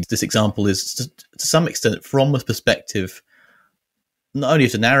ultimately this example is to some extent from a perspective not only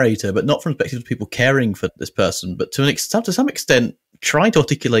of the narrator, but not from the perspective of people caring for this person, but to some extent trying to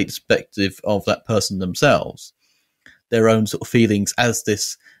articulate the perspective of that person themselves, their own sort of feelings as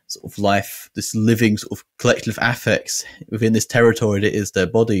this sort of life, this living sort of collection of affects within this territory that is their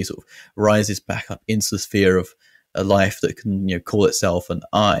body, sort of rises back up into the sphere of a life that can call itself an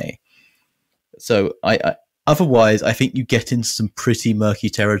I. So otherwise, I think you get into some pretty murky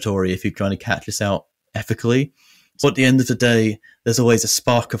territory if you're trying to catch this out ethically. So at the end of the day, there's always a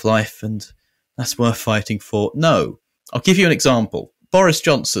spark of life, and that's worth fighting for. No. I'll give you an example. Boris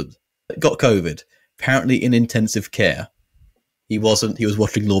Johnson got COVID, apparently in intensive care. He wasn't. He was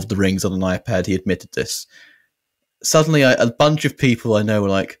watching Lord of the Rings on an iPad. He admitted this. Suddenly, a bunch of people I know were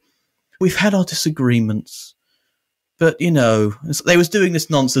like, we've had our disagreements, but, they was doing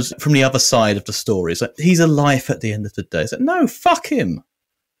this nonsense from the other side of the story. It's like, he's a life at the end of the day. It's like, no, fuck him.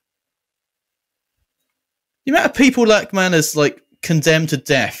 The amount of people like man is like condemned to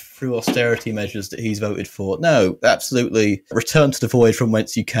death through austerity measures that he's voted for. No, absolutely. Return to the void from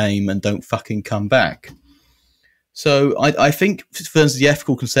whence you came and don't fucking come back. So I think, for instance, the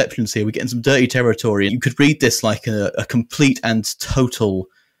ethical conceptions here, we get in some dirty territory. You could read this like a complete and total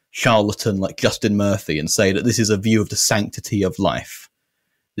charlatan like Justin Murphy and say that this is a view of the sanctity of life.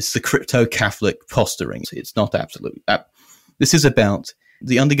 This is the crypto-Catholic posturing. It's not absolute. This is about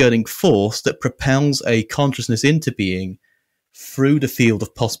the undergirding force that propels a consciousness into being through the field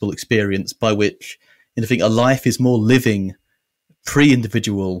of possible experience, by which, I think, a life is more living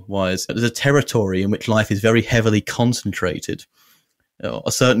pre-individual wise. There's a territory in which life is very heavily concentrated.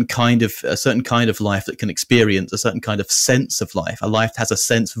 A certain kind of life that can experience a certain kind of sense of life. A life that has a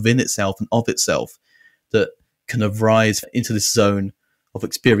sense within itself and of itself that can arise into this zone of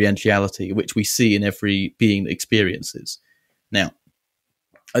experientiality, which we see in every being that experiences. Now,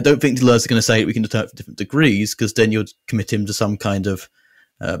 I don't think Deleuze is going to say we can determine for different degrees, because then you'd commit him to some kind of,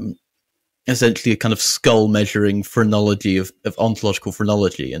 essentially a kind of skull measuring phrenology of ontological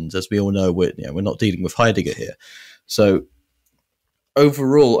phrenology. And as we all know, we're not dealing with Heidegger here. So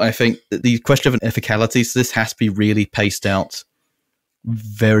overall, I think that the question of an ethicality, so this has to be really paced out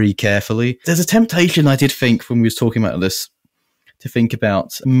very carefully. There's a temptation, I did think, when we was talking about this, to think about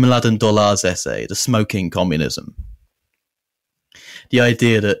Mladen Dolar's essay, The Smoking Communism. The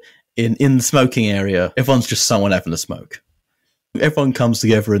idea that in the smoking area, everyone's just someone having a smoke. Everyone comes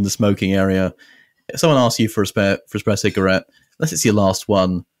together in the smoking area. If someone asks you for a spare cigarette, unless it's your last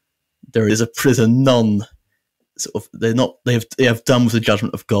one, there's a non sort of they have done with the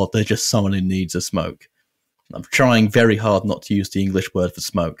judgment of God. They're just someone who needs a smoke. I'm trying very hard not to use the English word for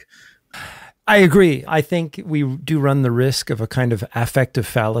smoke. I agree. I think we do run the risk of a kind of affective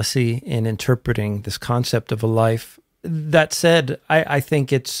fallacy in interpreting this concept of a life. That said, I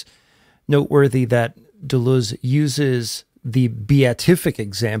think it's noteworthy that Deleuze uses the beatific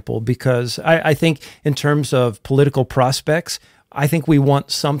example, because I think in terms of political prospects, I think we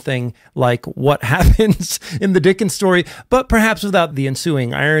want something like what happens in the Dickens story, but perhaps without the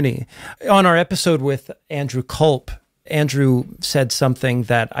ensuing irony. On our episode with Andrew Culp, Andrew said something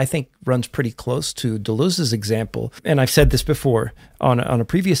that I think runs pretty close to Deleuze's example. And I've said this before on a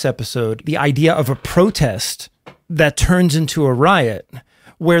previous episode, the idea of a protest that turns into a riot,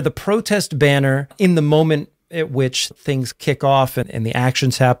 where the protest banner in the moment at which things kick off and the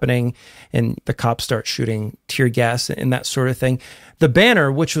action's happening and the cops start shooting tear gas and that sort of thing. The banner,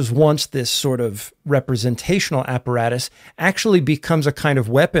 which was once this sort of representational apparatus, actually becomes a kind of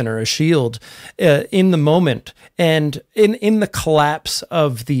weapon or a shield in the moment. And in the collapse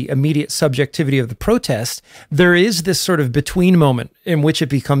of the immediate subjectivity of the protest, there is this sort of between moment in which it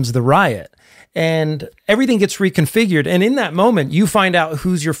becomes the riot. And everything gets reconfigured. And in that moment, you find out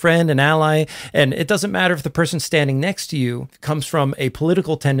who's your friend and ally. And it doesn't matter if the person standing next to you comes from a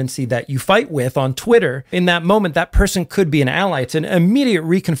political tendency that you fight with on Twitter. In that moment, that person could be an ally. It's an immediate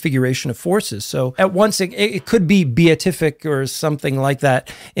reconfiguration of forces. So at once, it could be beatific or something like that,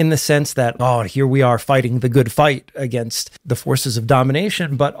 in the sense that, oh, here we are fighting the good fight against the forces of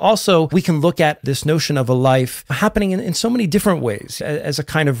domination. But also, we can look at this notion of a life happening in so many different ways as a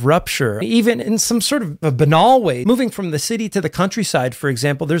kind of rupture, even in some sort of a banal way. Moving from the city to the countryside, for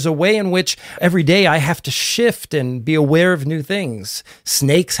example, there's a way in which every day I have to shift and be aware of new things.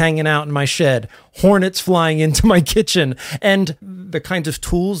 Snakes hanging out in my shed, hornets flying into my kitchen, and the kinds of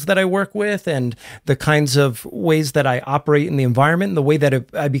tools that I work with and the kinds of ways that I operate in the environment, the way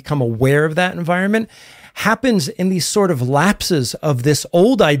that I become aware of that environment happens in these sort of lapses of this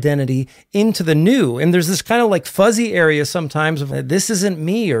old identity into the new. And there's this kind of like fuzzy area sometimes of this isn't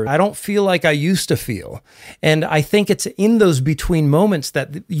me, or I don't feel like I used to feel. And I think it's in those between moments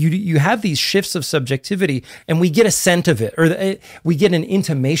that you have these shifts of subjectivity, and we get a scent of it, or we get an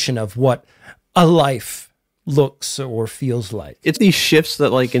intimation of what a life looks or feels like. It's these shifts that,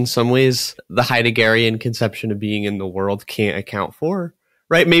 like, in some ways, the Heideggerian conception of being in the world can't account for.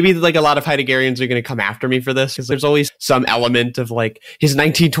 Right? Maybe like a lot of Heideggerians are going to come after me for this, because there's always some element of like his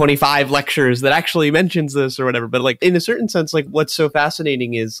 1925 lectures that actually mentions this or whatever. But like in a certain sense, like what's so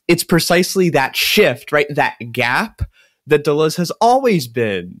fascinating is it's precisely that shift, right? That gap that Deleuze has always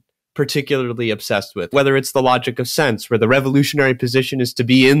been particularly obsessed with, whether it's the logic of sense, where the revolutionary position is to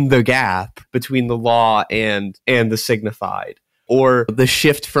be in the gap between the law and the signified. Or the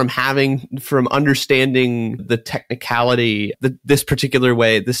shift from understanding the technicality, this particular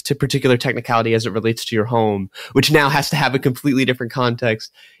technicality as it relates to your home, which now has to have a completely different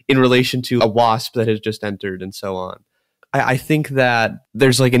context in relation to a wasp that has just entered, and so on. I think that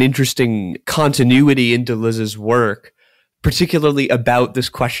there's like an interesting continuity in Deleuze's work, particularly about this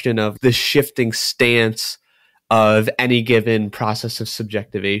question of the shifting stance of any given process of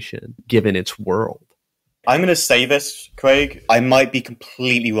subjectivation, given its world. I'm going to say this, Craig. I might be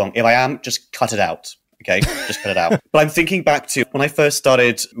completely wrong. If I am, just cut it out. Okay? Just cut it out. But I'm thinking back to when I first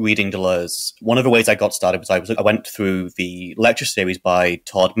started reading Deleuze, one of the ways I got started was I went through the lecture series by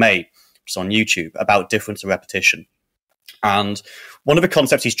Todd May, which is on YouTube, about difference and repetition. And one of the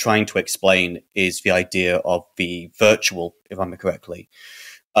concepts he's trying to explain is the idea of the virtual, if I remember correctly.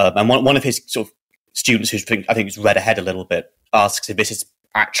 And one of his sort of students who's I think has read ahead a little bit asks if this is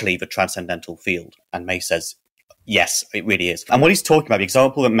actually the transcendental field. And May says, yes, it really is. And what he's talking about, the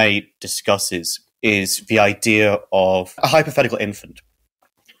example that May discusses, is the idea of a hypothetical infant.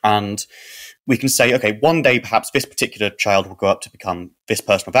 And we can say, okay, one day perhaps this particular child will grow up to become this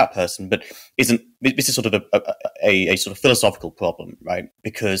person or that person, but this is sort of a sort of philosophical problem, right?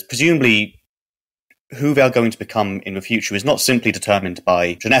 Because presumably who they're going to become in the future is not simply determined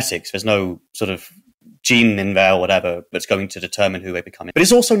by genetics. There's no sort of gene in there or whatever that's going to determine who they become. But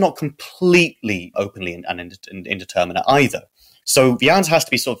it's also not completely openly and indeterminate either. So the answer has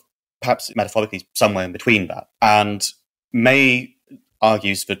to be sort of perhaps metaphorically somewhere in between that. And May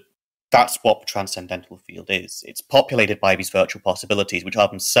argues that that's what the transcendental field is. It's populated by these virtual possibilities, which are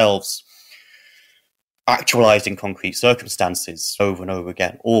themselves actualized in concrete circumstances over and over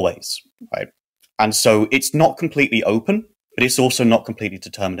again, always, right? And so it's not completely open, but it's also not completely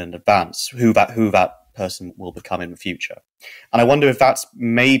determined in advance who that person will become in the future. And I wonder if that's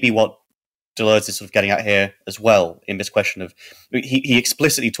maybe what Deleuze is sort of getting at here as well, in this question of, he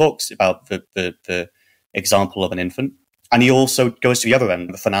explicitly talks about the example of an infant, and he also goes to the other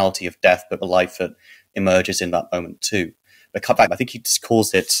end, the finality of death, but the life that emerges in that moment too. But I think he just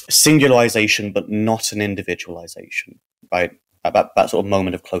calls it singularization, but not an individualization, right? That sort of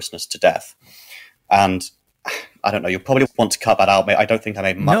moment of closeness to death. And I don't know, you'll probably want to cut that out. I don't think that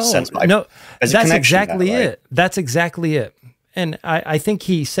made much sense. But that's exactly it. That's exactly it. And I think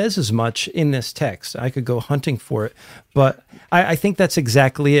he says as much in this text. I could go hunting for it, but I think that's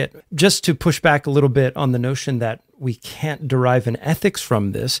exactly it. Just to push back a little bit on the notion that we can't derive an ethics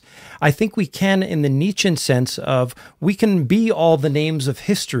from this, I think we can in the Nietzschean sense of we can be all the names of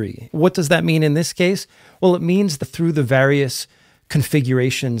history. What does that mean in this case? Well, it means that through the various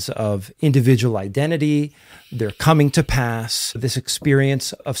configurations of individual identity, they're coming to pass, this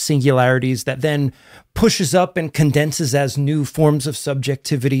experience of singularities that then pushes up and condenses as new forms of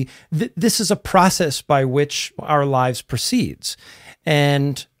subjectivity. This is a process by which our lives proceeds.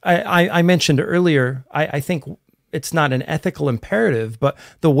 And I mentioned earlier, I think it's not an ethical imperative, but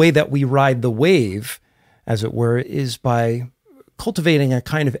the way that we ride the wave, as it were, is by cultivating a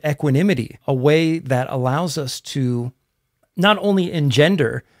kind of equanimity, a way that allows us to not only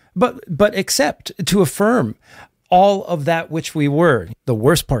engender, but accept, to affirm all of that which we were, the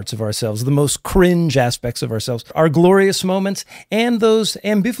worst parts of ourselves, the most cringe aspects of ourselves, our glorious moments, and those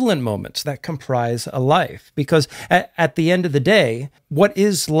ambivalent moments that comprise a life. Because at the end of the day, what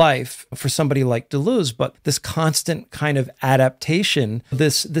is life for somebody like Deleuze but this constant kind of adaptation,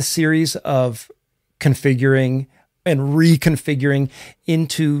 this series of configuring and reconfiguring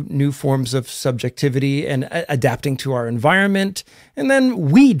into new forms of subjectivity and adapting to our environment. And then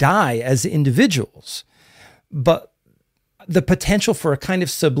we die as individuals. But the potential for a kind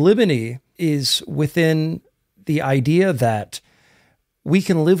of sublimity is within the idea that we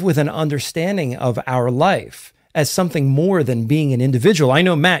can live with an understanding of our life as something more than being an individual. I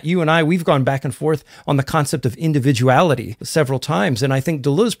know, Matt, you and I, we've gone back and forth on the concept of individuality several times. And I think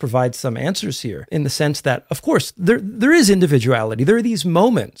Deleuze provides some answers here in the sense that, of course, there is individuality. There are these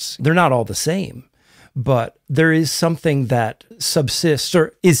moments. They're not all the same, but there is something that subsists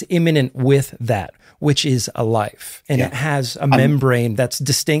or is immanent with that, which is a life. And it has a membrane that's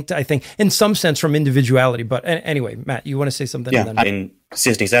distinct, I think, in some sense from individuality. But anyway, Matt, you want to say something? Yeah, in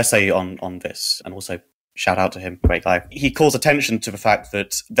Cisney's essay on this, and also shout out to him, great guy. He calls attention to the fact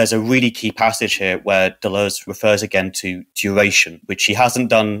that there's a really key passage here where Deleuze refers again to duration, which he hasn't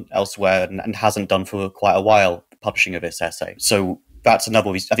done elsewhere and hasn't done for quite a while, publishing of this essay. So that's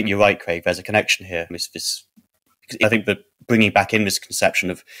another reason. I think you're right, Craig. There's a connection here. I think that bringing back in this conception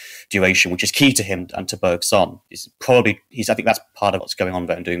of duration, which is key to him and to Bergson, is probably, I think that's part of what's going on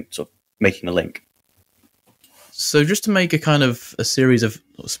there and doing, sort of making the link. So just to make a series of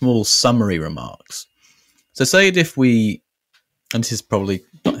small summary remarks. So say if we, and this is probably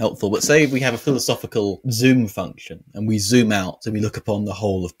not helpful, but say we have a philosophical zoom function and we zoom out and we look upon the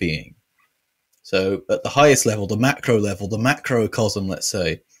whole of being. So at the highest level, the macrocosm, let's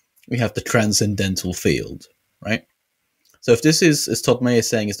say, we have the transcendental field, right? So if this is, as Todd May is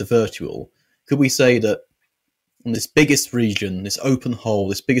saying, is the virtual, could we say that in this biggest region, this open hole,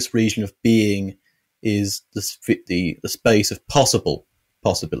 this biggest region of being is the space of possible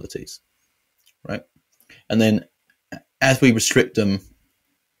possibilities, right? And then as we restrict them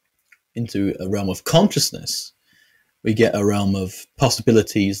into a realm of consciousness, we get a realm of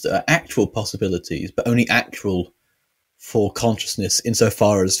possibilities that are actual possibilities, but only actual for consciousness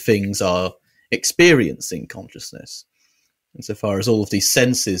insofar as things are experiencing consciousness. Insofar as all of these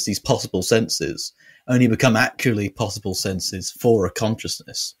senses, these possible senses, only become actually possible senses for a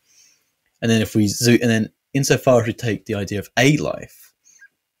consciousness. And then insofar as we take the idea of a life,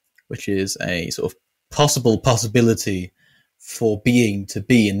 which is a sort of possible possibility for being to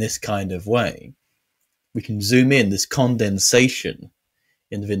be in this kind of way, we can zoom in this condensation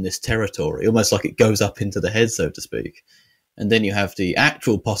within this territory, almost like it goes up into the head, so to speak. And then you have the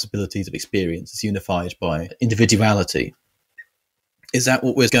actual possibilities of experience as unified by individuality. Is that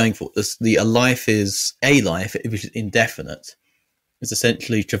what we're going for? A life, which is indefinite, is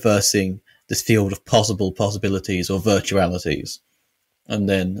essentially traversing this field of possible possibilities or virtualities. And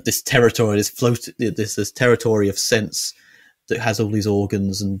then this territory, this territory of sense that has all these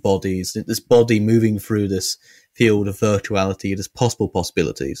organs and bodies, this body moving through this field of virtuality, this possible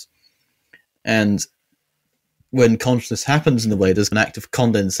possibilities. And when consciousness happens in a way, there's an act of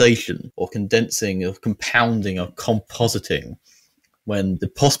condensation or condensing or compounding or compositing, when the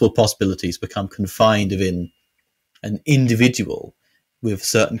possible possibilities become confined within an individual with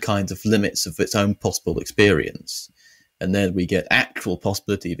certain kinds of limits of its own possible experience. And then we get actual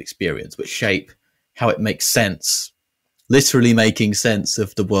possibility of experience, which shape how it makes sense, literally making sense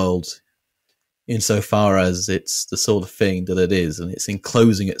of the world insofar as it's the sort of thing that it is, and it's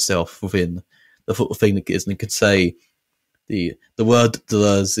enclosing itself within the sort of thing that it is. And you could say the word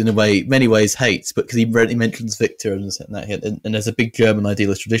Deleuze, in a way, many ways hates, but because he mentions Victor and that here, and there's a big German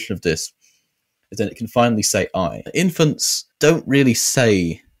idealist tradition of this, is that it can finally say I. Infants don't really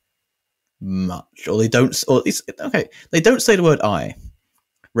say much, or they don't, or at least, okay, they don't say the word I.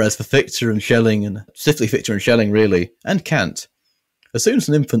 Whereas for Fichte and Schelling, and specifically Fichte and Schelling, really, and Kant, as soon as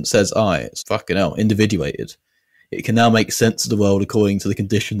an infant says I, it's fucking hell, individuated. It can now make sense of the world according to the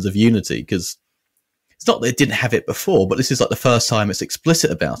conditions of unity, because it's not that it didn't have it before, but this is like the first time it's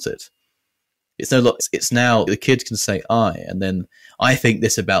explicit about it. It's now the kid can say I, and then I think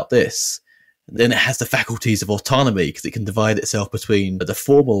this about this. And then it has the faculties of autonomy, because it can divide itself between the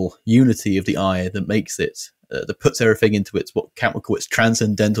formal unity of the I that makes it, that puts everything into its, what Kant would call its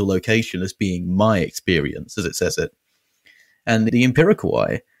transcendental location as being my experience, as it says it. And the empirical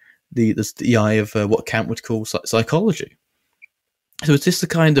I, the I of what Kant would call psychology. So is this the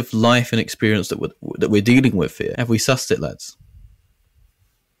kind of life and experience that we're dealing with here? Have we sussed it, lads?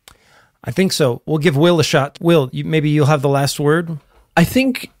 I think so. We'll give Will a shot. Will, maybe you'll have the last word? I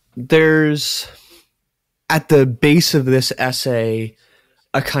think there's, at the base of this essay,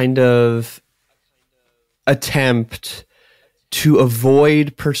 a kind of attempt to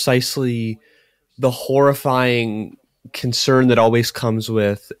avoid precisely the horrifying concern that always comes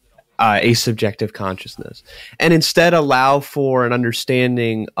with asubjective consciousness, and instead allow for an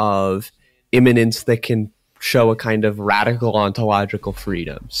understanding of immanence that can show a kind of radical ontological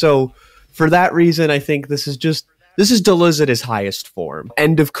freedom. So for that reason, I think this is Deleuze at his highest form.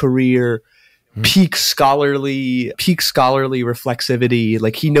 End of career, peak scholarly reflexivity.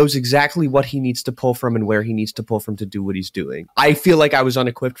 Like, he knows exactly what he needs to pull from and where he needs to pull from to do what he's doing. I feel like I was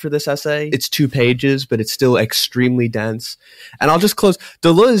unequipped for this essay. It's 2 pages, but it's still extremely dense. And I'll just close.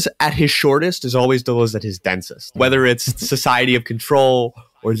 Deleuze at his shortest is always Deleuze at his densest. Whether it's Society of Control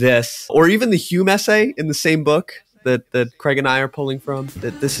or this, or even the Hume essay in the same book that Craig and I are pulling from,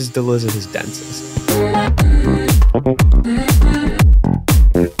 that this is Deleuze at his densest.